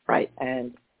 Right.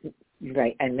 And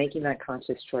making that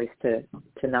conscious choice to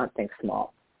not think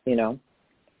small,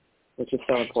 which is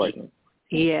so important.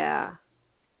 Yeah.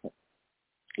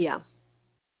 Yeah.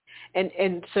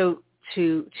 And so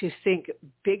to think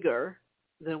bigger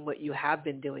than what you have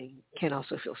been doing can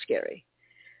also feel scary.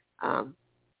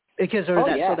 Because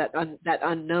there's that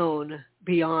unknown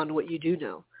beyond what you do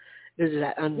know. There's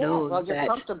that unknown. Yeah, well, you're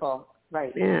comfortable.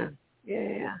 Right. Yeah.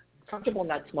 Comfortable in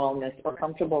that smallness, or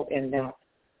comfortable in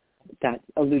that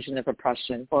illusion of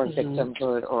oppression or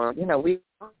victimhood, or,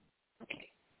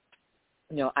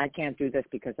 I can't do this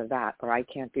because of that, or I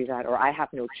can't do that, or I have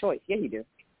no choice. Yeah, you do.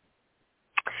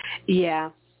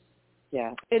 Yeah.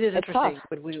 Yeah. It is it's interesting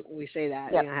tough. when we say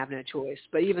that, I have no choice.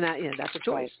 But even that, that's a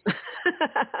choice.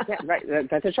 Right.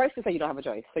 That's a choice to say you don't have a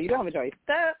choice. So you don't have a choice.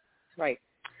 Right.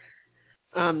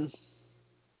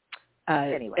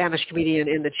 Anyway. Amish comedian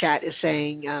in the chat is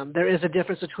saying there is a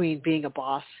difference between being a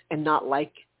boss and not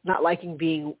liking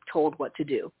being told what to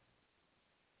do.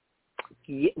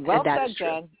 Yeah, well said,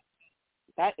 Jen.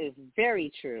 That is very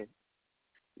true.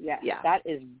 Yeah. That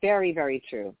is very, very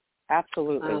true.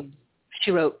 Absolutely.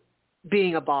 She wrote,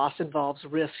 being a boss involves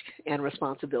risk and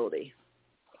responsibility.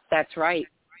 That's right.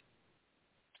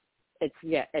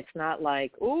 It's not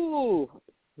like, ooh,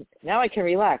 now I can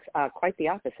relax. Quite the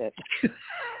opposite.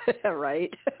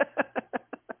 Right.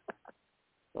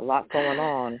 A lot going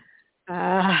on.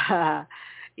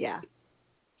 Yeah.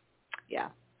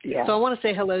 So I want to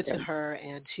say hello to her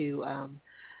and to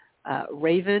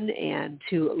Raven and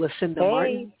to Lucinda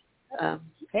Martin.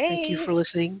 Thank you for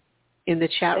listening in the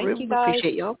chat room. You We guys.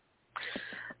 appreciate y'all.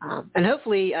 And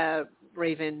hopefully,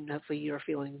 Raven, you're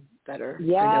feeling better.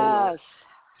 Yes.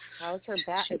 How's her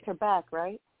back? It's her back,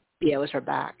 right? Yeah, it was her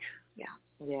back. Yeah.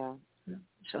 Yeah.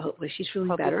 So hopefully she's feeling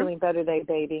better. Hope you're feeling better today,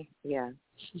 baby. Yeah.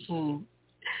 Mm-hmm.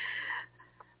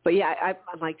 But yeah,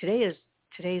 I'm like, today's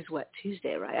what,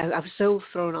 Tuesday, right? I'm so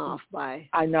thrown off by.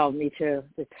 I know, me too.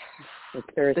 It's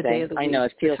Thursday. The day of the week, I know.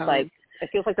 It feels like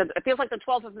the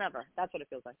 12th of never. That's what it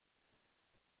feels like.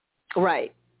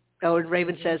 Right. Oh, and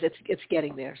Raven says it's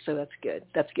getting there, so that's good.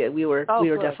 That's good. We were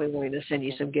definitely going to send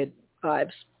you some good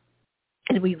vibes,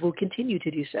 and we will continue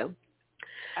to do so.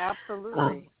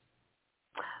 Absolutely.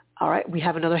 All right, we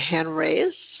have another hand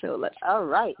raised, so let's. All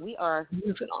right, we are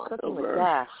moving on cooking over. with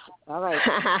gas. All right.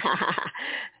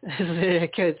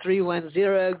 Code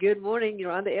 310. Good morning.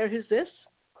 You're on the air. Who's this?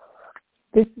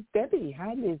 This is Debbie.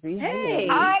 Hi, Lizzie. Hey.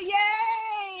 Hi,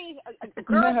 yay!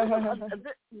 Girl,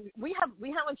 we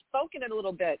haven't spoken in a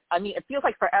little bit. I mean, it feels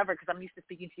like forever because I'm used to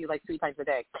speaking to you like 3 times a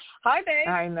day. Hi, babe.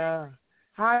 I know.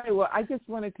 Hi. Well, I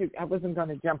wasn't going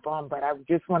to jump on, but I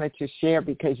just wanted to share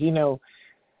because,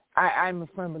 I'm a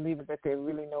firm believer that there are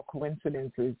really no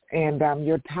coincidences. And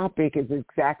your topic is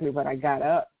exactly what I got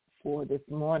up for this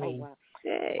morning. Oh,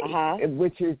 wow.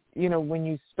 Which is, when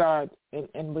you start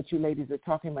and what you ladies are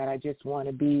talking about, I just want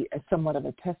to be somewhat of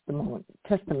a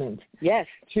testament. Yes.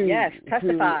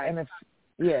 Testify.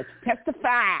 Yes,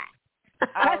 testify.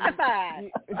 Testify.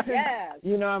 Yes.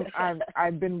 You know,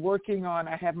 I've been working on.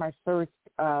 I have my first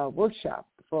workshop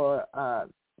for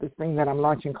this thing that I'm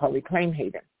launching called Reclaim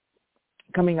Haven,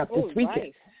 coming up this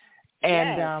weekend. Nice.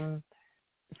 And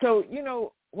so, you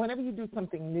know, whenever you do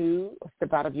something new,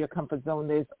 step out of your comfort zone,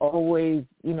 there's always,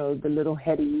 you know, the little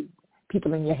heady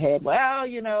people in your head. Well,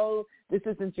 you know, this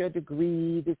isn't your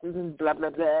degree. This isn't blah,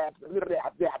 blah, blah, blah, blah,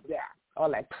 blah, blah,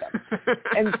 all that stuff.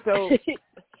 And so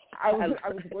I was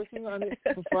working on it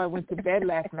before I went to bed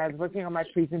last night. I was working on my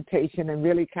presentation and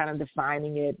really kind of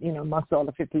defining it, you know, amongst all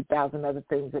the 50,000 other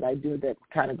things that I do that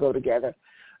kind of go together.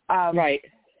 Right.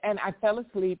 And I fell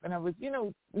asleep, and I was, you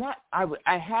know, I was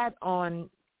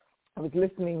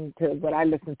listening to what I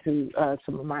listen to,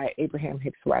 some of my Abraham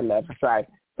Hicks, who I love. So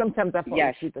sometimes I fall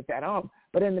asleep at that home.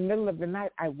 But in the middle of the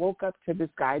night, I woke up to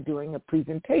this guy doing a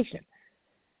presentation.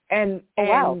 And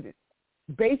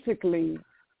basically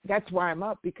that's why I'm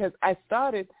up, because I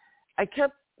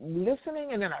kept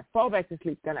listening, and then I fall back to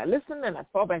sleep. Then I listen, and I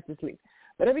fall back to sleep.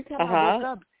 But every time I woke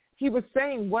up, he was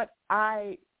saying what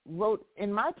I wrote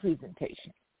in my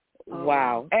presentation.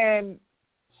 Wow.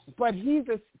 But he's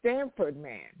a Stanford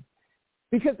man.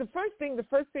 Because the first thing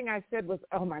I said was,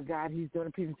 oh, my God, he's doing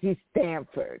a presentation. He's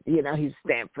Stanford. You know, he's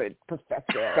Stanford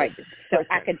professor. Right. So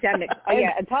academic. Oh,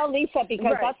 yeah. And tell Lisa,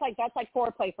 because that's like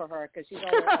foreplay for her, because she's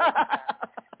already.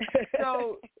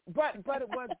 So, but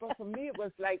for me, it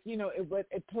was like, you know,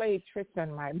 it played tricks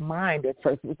on my mind at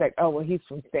first. It was like, oh, well, he's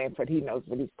from Stanford. He knows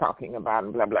what he's talking about,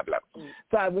 and blah, blah, blah.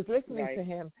 So I was listening to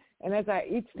him, and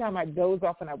each time I doze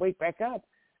off and I wake back up,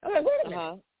 I'm like, wait a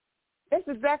minute. That's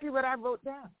exactly what I wrote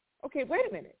down. Okay, wait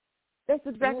a minute. That's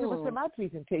exactly what's in my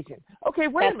presentation. Okay,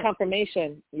 wait a minute. That's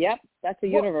confirmation. Yep, that's the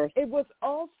universe. It was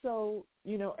also,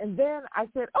 you know, and then I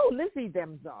said, oh, Lizzie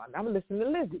them's on. I'm listening to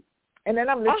Lizzie. And then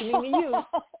I'm listening to you.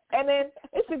 And then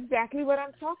it's exactly what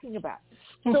I'm talking about.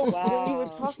 So when you were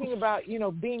talking about, you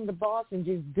know, being the boss and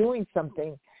just doing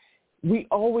something, we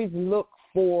always look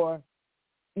for,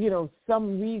 you know,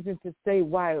 some reason to say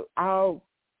why our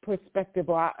perspective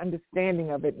or our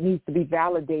understanding of it needs to be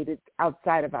validated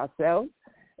outside of ourselves,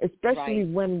 especially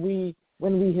when we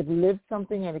have lived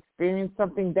something and experienced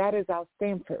something. That is our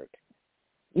Stanford.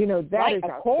 You know, that is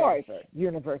our Stanford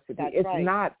University.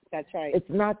 It's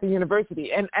not the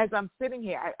university. And as I'm sitting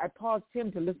here, I paused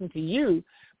him to listen to you,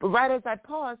 but right as I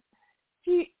paused,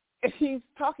 he's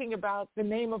talking about the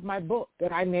name of my book,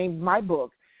 that I named my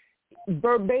book,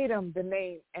 verbatim the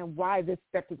name and why this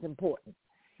step is important.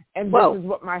 And this is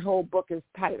what my whole book is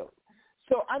titled.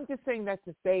 So I'm just saying that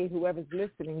to say, whoever's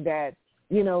listening, that,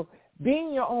 you know,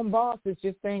 being your own boss is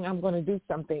just saying, I'm going to do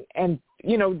something. And,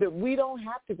 you know, that we don't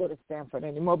have to go to Stanford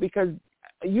anymore, because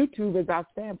YouTube is our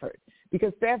Stanford,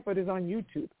 because Stanford is on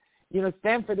YouTube. You know,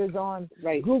 Stanford is on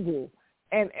Google.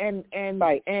 And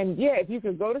yeah, if you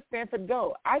could go to Stanford,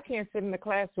 go. I can't sit in the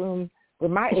classroom with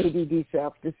my ADD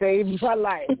self to save my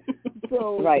life.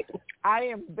 So I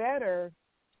am better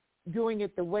doing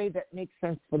it the way that makes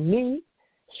sense for me.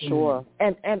 Sure.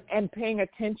 And paying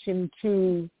attention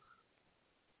to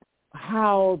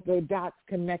how the dots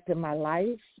connect in my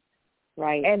life.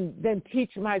 Right. And then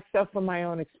teach myself from my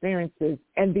own experiences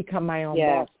and become my own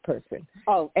boss person.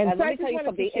 Oh, and so let I me tell you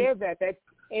something. To share that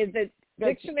is the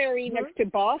dictionary next to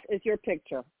boss is your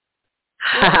picture.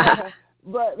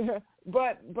 But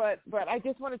I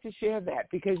just wanted to share that,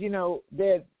 because, you know,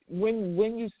 that when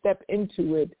you step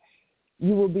into it,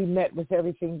 you will be met with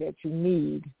everything that you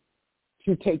need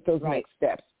to take those next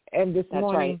steps. And this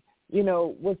morning, you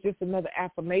know, was just another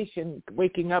affirmation,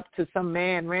 waking up to some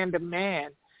random man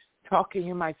talking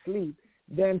in my sleep,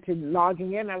 then to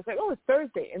logging in. I was like, oh, it's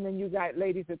Thursday. And then you guys,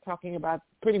 ladies, are talking about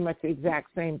pretty much the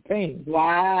exact same thing.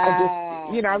 Wow.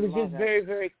 I was just very,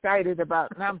 very excited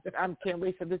about, and I can't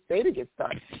wait for this day to get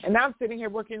started. And now I'm sitting here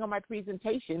working on my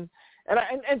presentation.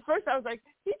 And first I was like,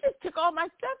 he just took all my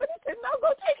stuff, and he said, no,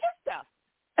 go take his stuff.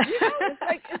 You know, it's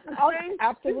the same.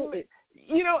 Absolutely.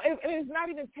 You know, it's not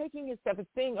even taking his stuff. It's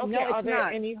saying, okay, are there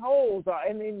any holes or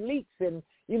any leaks, and,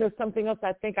 you know, something else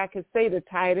I think I could say to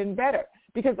tie it in better,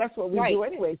 because that's what we do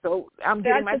anyway. So I'm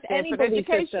getting my Stanford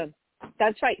education. System.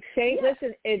 That's right.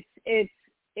 Listen, it's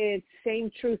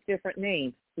same truth, different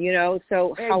name. You know,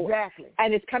 so exactly.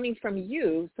 And it's coming from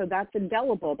you, so that's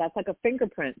indelible. That's like a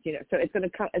fingerprint. You know, so it's going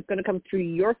to come through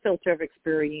your filter of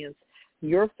experience,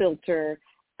 your filter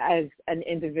as an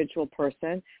individual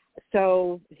person.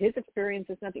 So his experience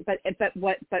is nothing, but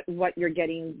what you're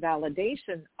getting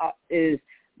validation is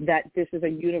that this is a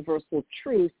universal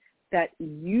truth, that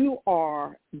you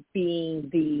are being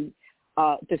the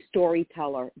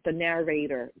storyteller, the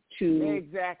narrator to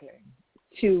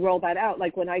roll that out.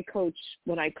 Like when I coach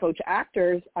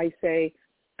actors, I say,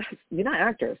 you're not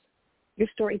actors. You're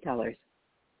storytellers.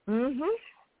 Mhm.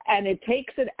 And it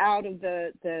takes it out of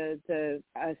the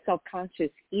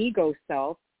self-conscious ego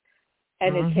self,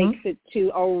 and it takes it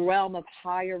to a realm of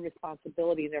higher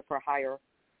responsibility and therefore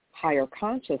higher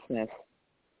consciousness.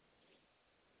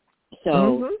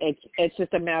 So it's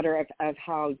just a matter of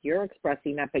how you're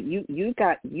expressing that. But you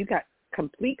got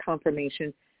complete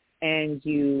confirmation, and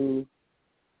you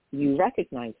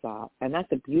recognize that, and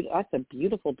that's a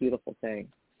beautiful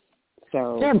thing.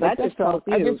 So yeah, but that's all.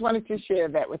 you. I just wanted to share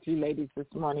that with you ladies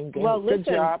this morning. Well, good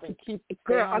listen, job, and keep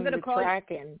girl, I'm going going to call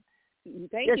track. And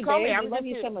thank you, call babe. me. I love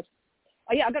you so much.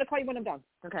 Oh yeah, I'm going to call you when I'm done.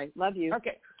 Okay, love you.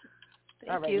 Okay.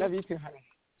 Thank all right, you. Love you too, honey.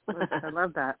 I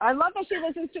love that. I love that she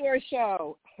listens to our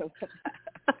show.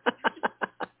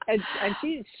 and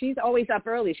she's always up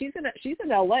early. She's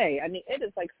in L.A. I mean, it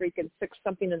is like freaking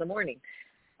 6-something in the morning.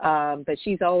 But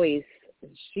she's always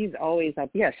up.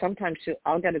 Yeah, sometimes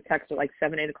I'll get a text at like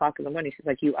 7-8 o'clock in the morning. She's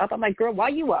like, "You up?" I'm like, "Girl, why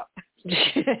you up?"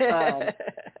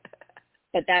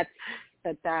 But that's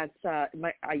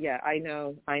I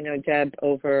know Deb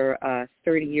over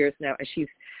 30 years now, and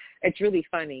it's really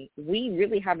funny. We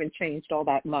really haven't changed all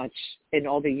that much in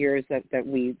all the years that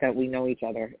we know each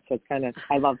other. So it's kind of,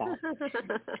 I love that.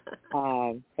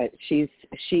 But she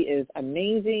is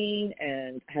amazing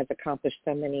and has accomplished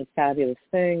so many fabulous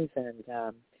things, and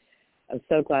I'm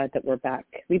so glad that we're back.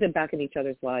 We've been back in each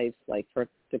other's lives like for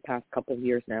the past couple of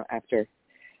years now, after,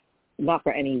 not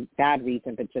for any bad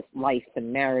reason, but just life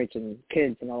and marriage and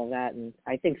kids and all of that. And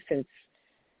I think since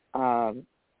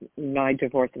my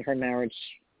divorce and her marriage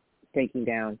breaking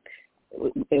down,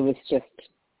 it was just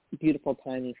beautiful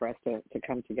timing for us to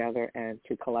come together and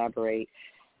to collaborate.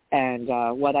 And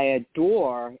what I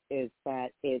adore is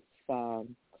that it's the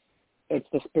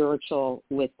spiritual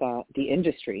with the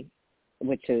industry,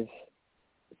 which is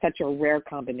such a rare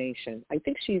combination. I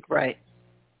think she's right.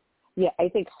 Yeah, I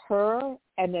think her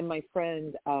and then my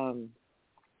friend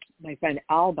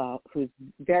Alba, who's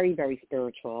very, very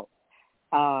spiritual,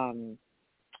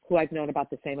 who I've known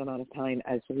about the same amount of time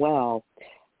as well.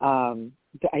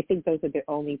 I think those are the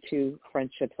only two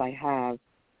friendships I have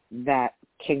that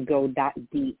can go that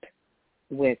deep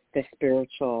with the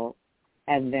spiritual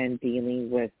and then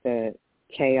dealing with the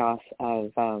chaos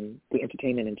of the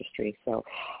entertainment industry. So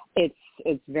it's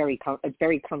very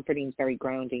comforting, very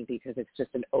grounding, because it's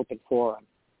just an open forum.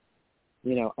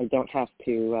 You know, I don't have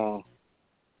to,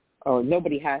 or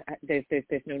nobody has.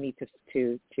 There's no need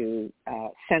to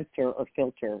censor or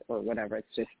filter or whatever.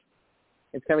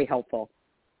 It's very helpful.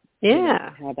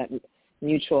 Yeah, to have that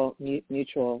mutual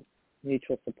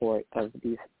support of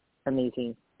these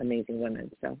amazing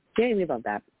women. So yeah, we love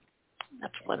that.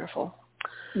 That's wonderful.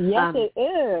 Yes, it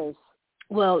is.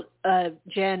 Well,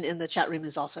 Jen in the chat room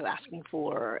is also asking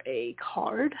for a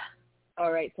card.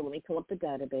 All right, so let me pull up the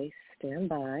database. Stand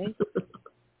by.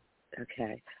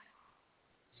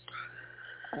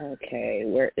 Okay,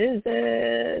 where is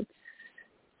it?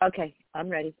 Okay, I'm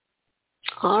ready.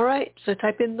 All right, so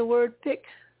type in the word pick.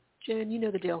 Jen, you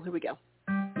know the deal. Here we go.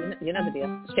 You know the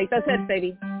deal. Shake those hips,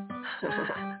 baby.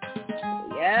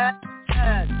 Yes.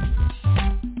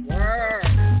 Work.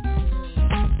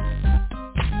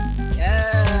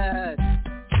 Yes.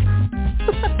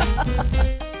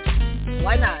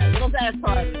 Why not? A little dance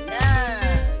party.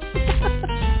 Yes.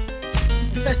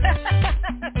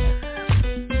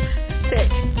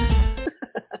 Pick.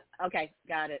 Okay,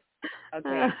 got it.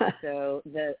 Okay, so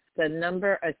the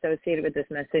number associated with this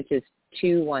message is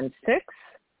 216.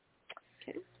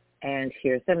 Okay. And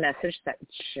here's the message that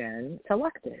Jen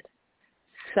selected.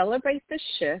 Celebrate the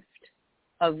shift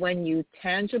of when you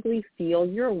tangibly feel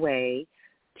your way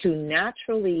to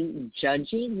naturally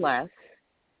judging less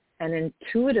and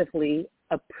intuitively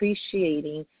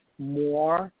appreciating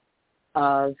more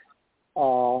of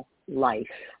all life.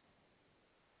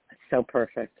 So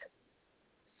perfect.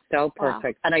 So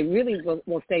perfect. Wow. And I really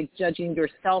will say judging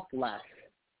yourself less,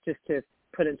 just to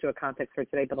put it into a context for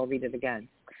today, but I'll read it again.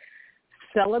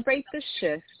 Celebrate the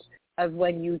shift of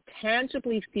when you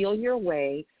tangibly feel your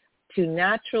way to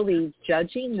naturally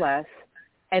judging less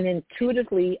and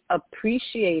intuitively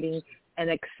appreciating and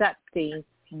accepting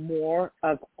more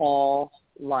of all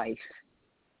life.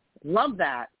 Love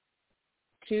that.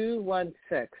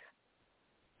 216.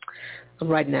 I'm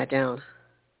writing that down.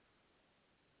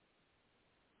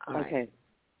 All okay. Right.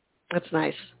 That's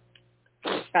nice.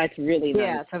 That's really nice.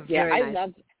 Yeah, it's very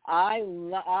nice. I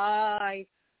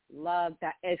love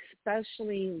that,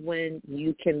 especially when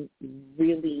you can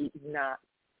really not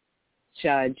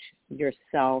judge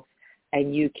yourself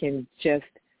and you can just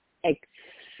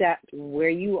accept where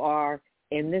you are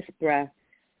in this breath,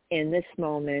 in this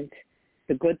moment,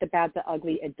 the good, the bad, the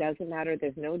ugly. It doesn't matter.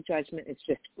 There's no judgment. It's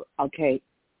just, okay,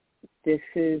 this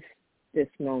is this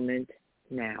moment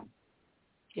now.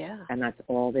 Yeah. And that's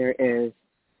all there is.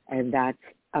 And that's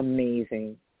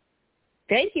amazing.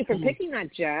 Thank you for picking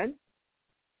that, Jen.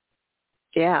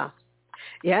 Yeah.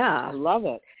 Yeah. I love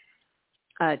it.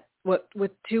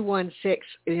 With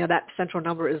 216, that central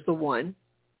number is the one,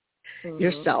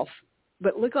 yourself.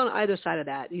 But look on either side of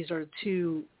that. These are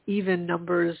two even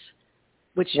numbers,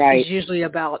 which is usually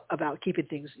about keeping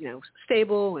things,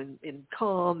 stable and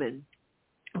calm. And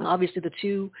obviously the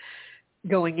two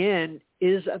going in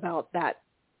is about that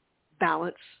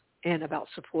balance and about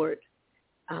support,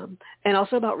 and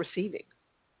also about receiving.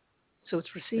 So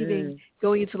it's receiving,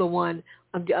 going into the one.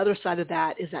 On the other side of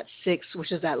that is that 6,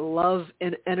 which is that love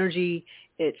and energy.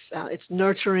 It's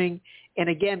nurturing. And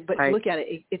again, but look at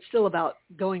it. It's still about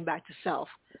going back to self.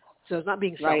 So it's not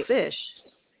being selfish,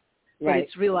 but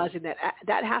it's realizing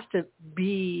that has to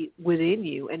be within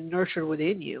you and nurtured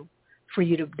within you for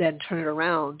you to then turn it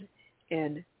around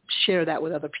and share that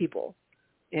with other people,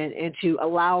 and to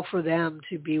allow for them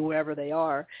to be wherever they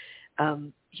are.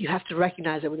 You have to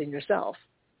recognize it within yourself.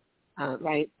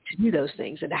 To do those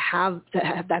things and to have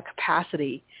that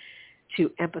capacity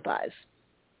to empathize.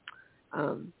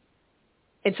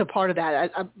 And so part of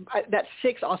that, that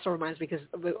 6 also reminds me, because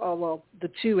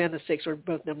the 2 and the 6 are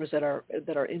both numbers that are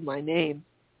in my name,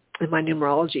 in my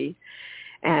numerology,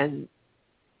 and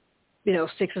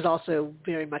 6 is also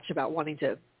very much about wanting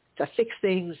to fix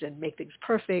things and make things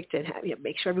perfect and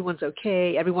make sure everyone's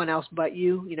okay, everyone else but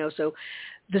you. So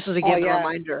this is again a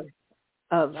reminder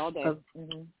of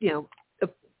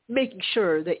making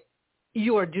sure that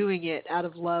you are doing it out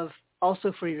of love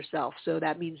also for yourself. So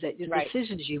that means that the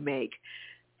decisions you make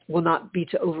will not be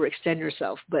to overextend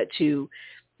yourself, but to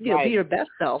be your best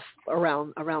self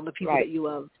around the people that you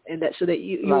love, and that so that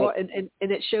you are, and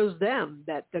it shows them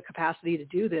that the capacity to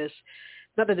do this,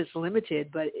 not that it's limited,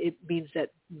 but it means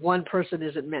that one person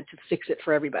isn't meant to fix it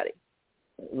for everybody.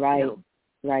 Right.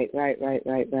 Right.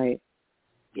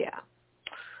 Yeah.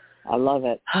 I love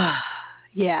it.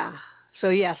 Yeah. So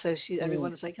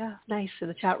everyone was like, oh, nice, in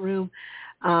the chat room.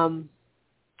 And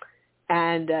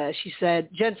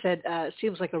Jen said,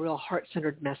 seems like a real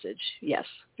heart-centered message. Yes,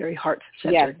 very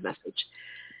heart-centered message.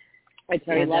 It's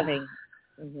very loving.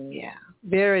 Yeah,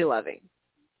 very loving.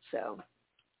 So.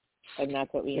 And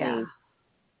that's what we need.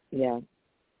 Yeah.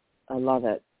 I love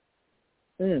it.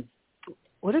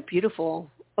 What a beautiful,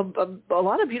 a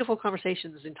lot of beautiful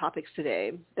conversations and topics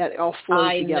today that all flow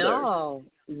together. I know.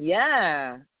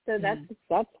 Yeah. So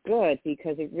that's good,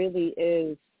 because it really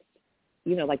is,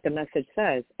 like the message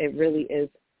says, it really is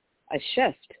a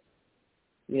shift,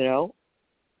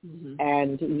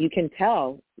 and you can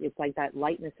tell, it's like that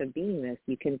lightness of beingness.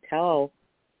 You can tell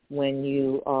when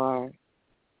you are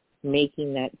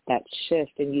making that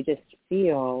shift, and you just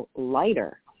feel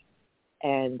lighter,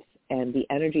 and the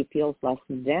energy feels less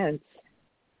dense,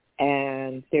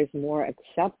 and there's more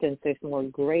acceptance, there's more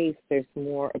grace, there's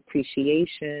more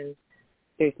appreciation,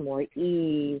 there's more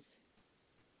ease,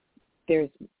 there's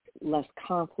less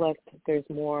conflict, there's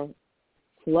more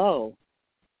flow,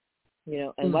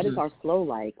 and what is our flow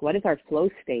like? What is our flow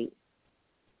state?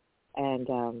 And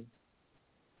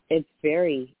it's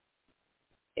very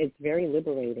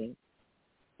liberating.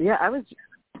 Yeah, I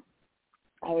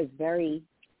was very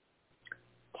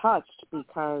touched,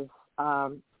 because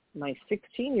my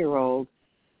 16-year-old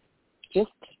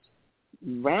just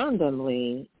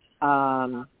randomly,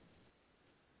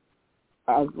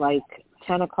 like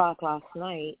 10 o'clock last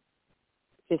night,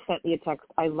 just sent me a text,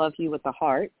 "I love you," with a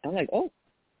heart. I'm like, oh.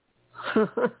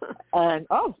 And,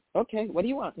 oh, okay, what do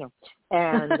you want? No.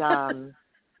 And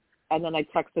and then I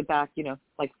texted back,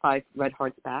 like 5 red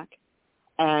hearts back.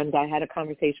 And I had a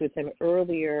conversation with him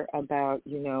earlier about,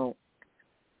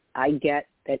 I get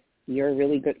that you're a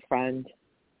really good friend,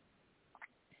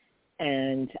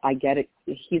 and I get it.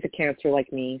 He's a Cancer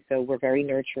like me, so we're very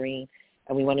nurturing,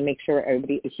 and we want to make sure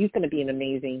he's going to be an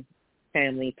amazing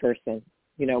family person,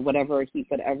 whatever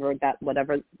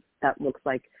that looks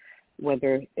like,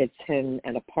 whether it's him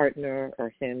and a partner,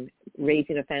 or him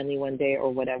raising a family one day,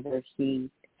 or whatever he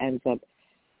ends up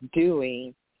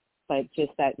doing, but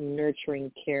just that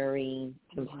nurturing, caring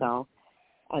himself.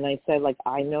 And I said, like,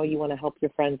 I know you want to help your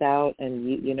friends out, and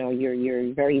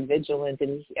you're very vigilant,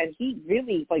 and he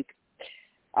really, like,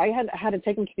 I had to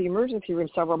take him to the emergency room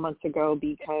several months ago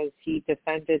because he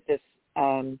defended this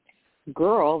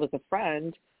girl with a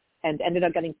friend, and ended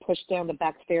up getting pushed down the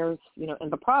back stairs, in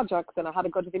the projects, and I had to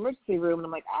go to the emergency room, and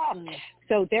I'm like,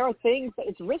 So there are things that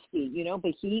it's risky,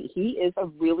 but he is a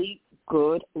really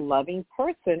good, loving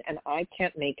person, and I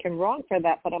can't make him wrong for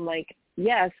that. But I'm like,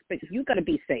 yes, but you got to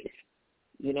be safe,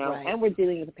 you know. Right. And we're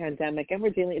dealing with a pandemic, and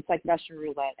it's like Russian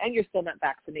roulette, and you're still not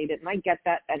vaccinated, and I get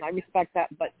that, and I respect that.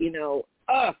 But you know,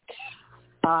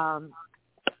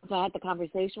 so I had the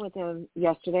conversation with him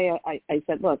yesterday. I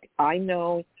said, look, I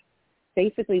know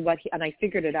basically what and I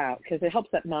figured it out because it helps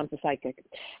that mom's a psychic.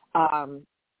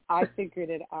 I figured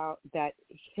it out that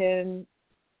him,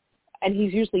 and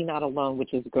he's usually not alone,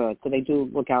 which is good. So they do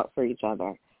look out for each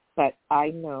other. But I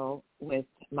know with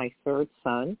my third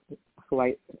son, who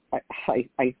I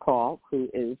call, who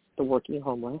is the working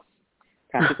homeless,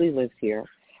 practically lives here,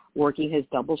 working his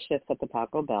double shifts at the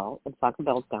Taco Bell, and Taco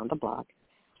Bell's down the block.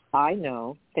 I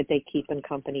know that they keep him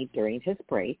company during his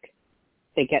break.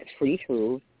 They get free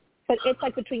food. But it's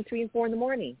like between 3 and 4 in the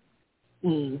morning,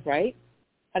 right?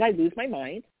 And I lose my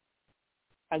mind.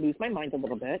 I lose my mind a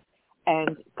little bit.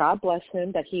 And God bless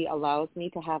him that he allows me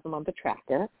to have him on the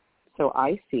tracker, so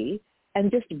I see.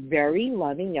 And just very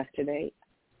loving yesterday.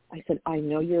 I said, I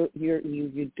know you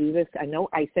do this. I know.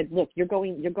 I said, look, you're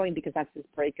going because that's his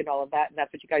break and all of that, and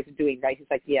that's what you guys are doing, right? He's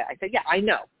like, yeah. I said, yeah, I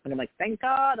know. And I'm like, thank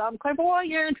God, I'm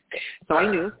clairvoyant. So I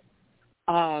knew.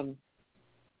 I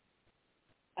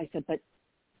said, but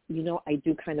you know, I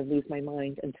do kind of lose my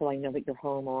mind until I know that you're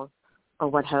home or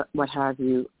what have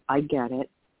you. I get it.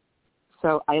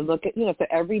 So I look at, you know, so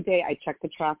every day I check the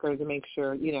tracker to make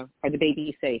sure, you know, are the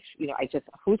babies safe? You know, I just,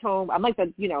 who's home? I'm like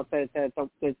the, you know, the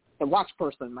watch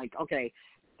person, like, okay,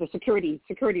 the security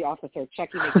officer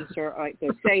checking, making sure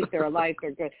they're safe, they're alive,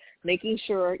 they're good, making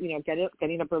sure, you know,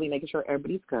 getting up early, making sure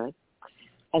everybody's good.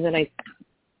 And then I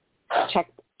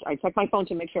check my phone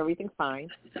to make sure everything's fine.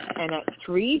 And at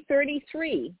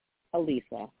 3:33,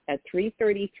 Alyssa, at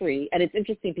 3:33, and it's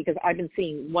interesting because I've been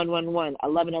seeing 111,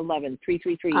 1111,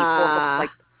 333, like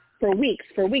for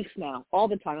weeks now, all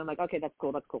the time. I'm like, okay, that's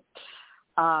cool.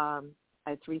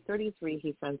 At 3:33,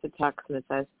 he sends a text and it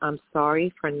says, "I'm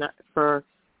sorry for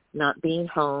not being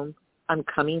home. I'm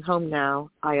coming home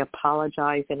now. I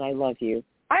apologize and I love you."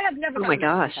 I have never. Oh my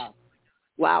gosh!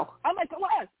 Wow. I'm like,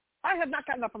 what? I have not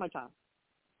gotten up from my child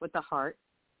with the heart,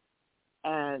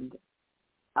 and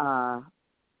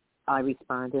I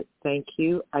responded, "Thank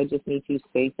you. I just need you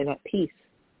safe and at peace."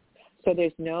 So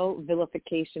there's no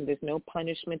vilification. There's no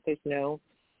punishment. There's no,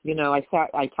 you know, I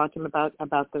talked to him about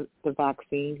the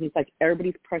vaccine. He's like,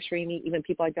 everybody's pressuring me, even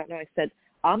people I don't know. I said,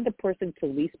 I'm the person to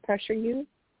least pressure you.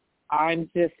 I'm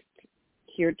just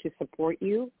here to support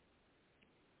you.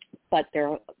 But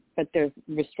there's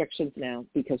restrictions now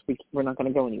because we're not going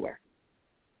to go anywhere.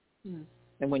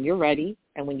 And when you're ready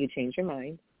and when you change your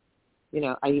mind, you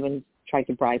know, I even tried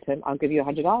to bribe him. I'll give you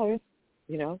 $100.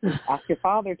 You know, ask your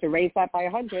father to raise that by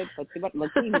 100. Let's see,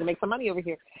 he's gonna make some money over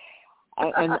here.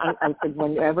 And I said,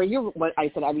 whenever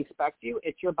I said, I respect you.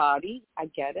 It's your body. I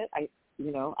get it. I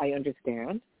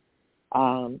understand.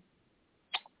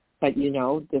 But you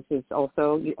know, this is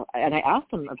also. And I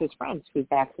asked him of his friends who's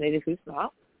vaccinated, who's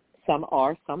not. Some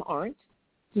are, some aren't.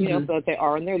 You know, but they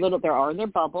are in their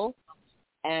bubble.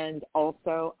 And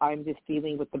also, I'm just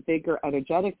dealing with the bigger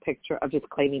energetic picture of just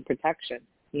claiming protection,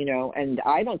 you know. And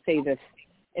I don't say this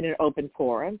in an open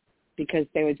forum because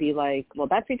they would be like, well,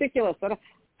 that's ridiculous. But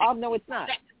I'll know it's not,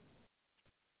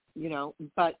 you know.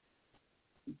 But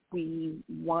we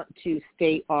want to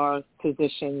state our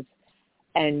positions,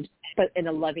 but in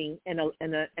a loving in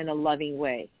a loving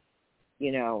way,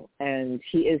 you know. And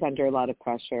he is under a lot of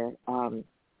pressure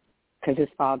because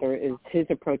his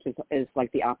approach is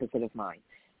like the opposite of mine.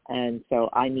 And so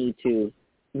I need to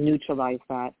neutralize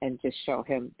that and just show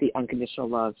him the unconditional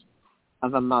love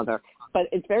of a mother. But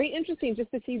it's very interesting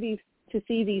just to see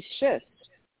these shifts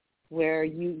where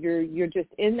you're just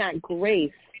in that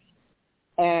grace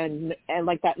and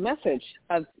like that message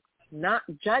of not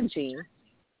judging,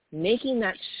 making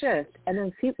that shift, and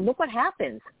then look what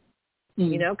happens.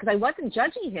 You know, because I wasn't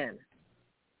judging him.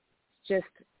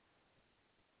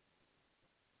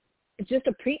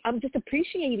 I'm just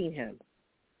appreciating him.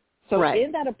 So right.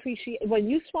 In that when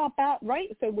you swap out, right?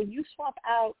 So when you swap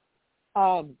out,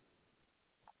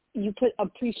 you put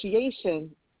appreciation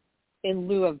in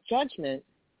lieu of judgment.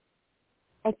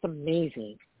 That's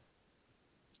amazing,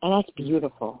 and that's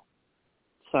beautiful.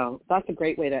 So that's a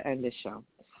great way to end this show.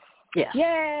 Yeah.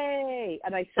 Yay!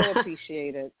 And I so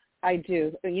appreciate it. I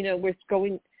do. You know, we're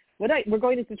going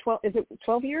into 12. Is it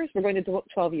 12 years? We're going into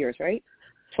 12 years, right?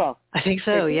 12. I think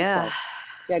so. Yeah.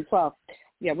 12. Yeah, 12.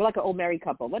 Yeah, we're like an old married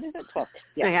couple. What is it? 12.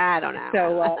 Yeah. I don't know.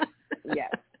 So, yeah.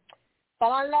 But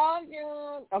I love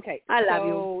you. Okay. I love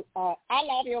you. I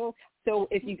love you. So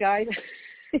if you guys,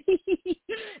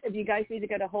 If you guys need to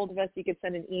get a hold of us, you can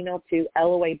send an email to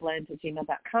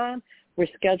loablend@gmail.com. We're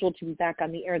scheduled to be back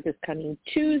on the air this coming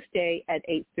Tuesday at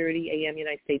 8:30 a.m.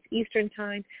 United States Eastern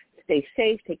Time. Stay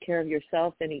safe, take care of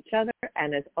yourselves and each other,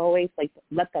 and as always,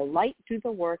 let the light do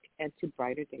the work and to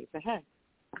brighter days ahead.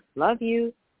 Love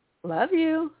you. Love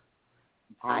you.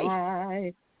 Bye.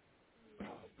 Bye.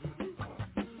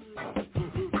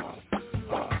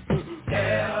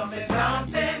 Tell me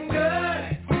something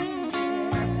good.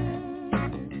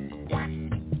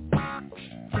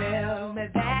 Tell me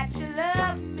that you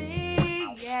love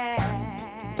me, yeah.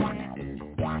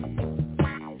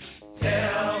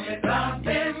 Tell me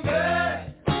something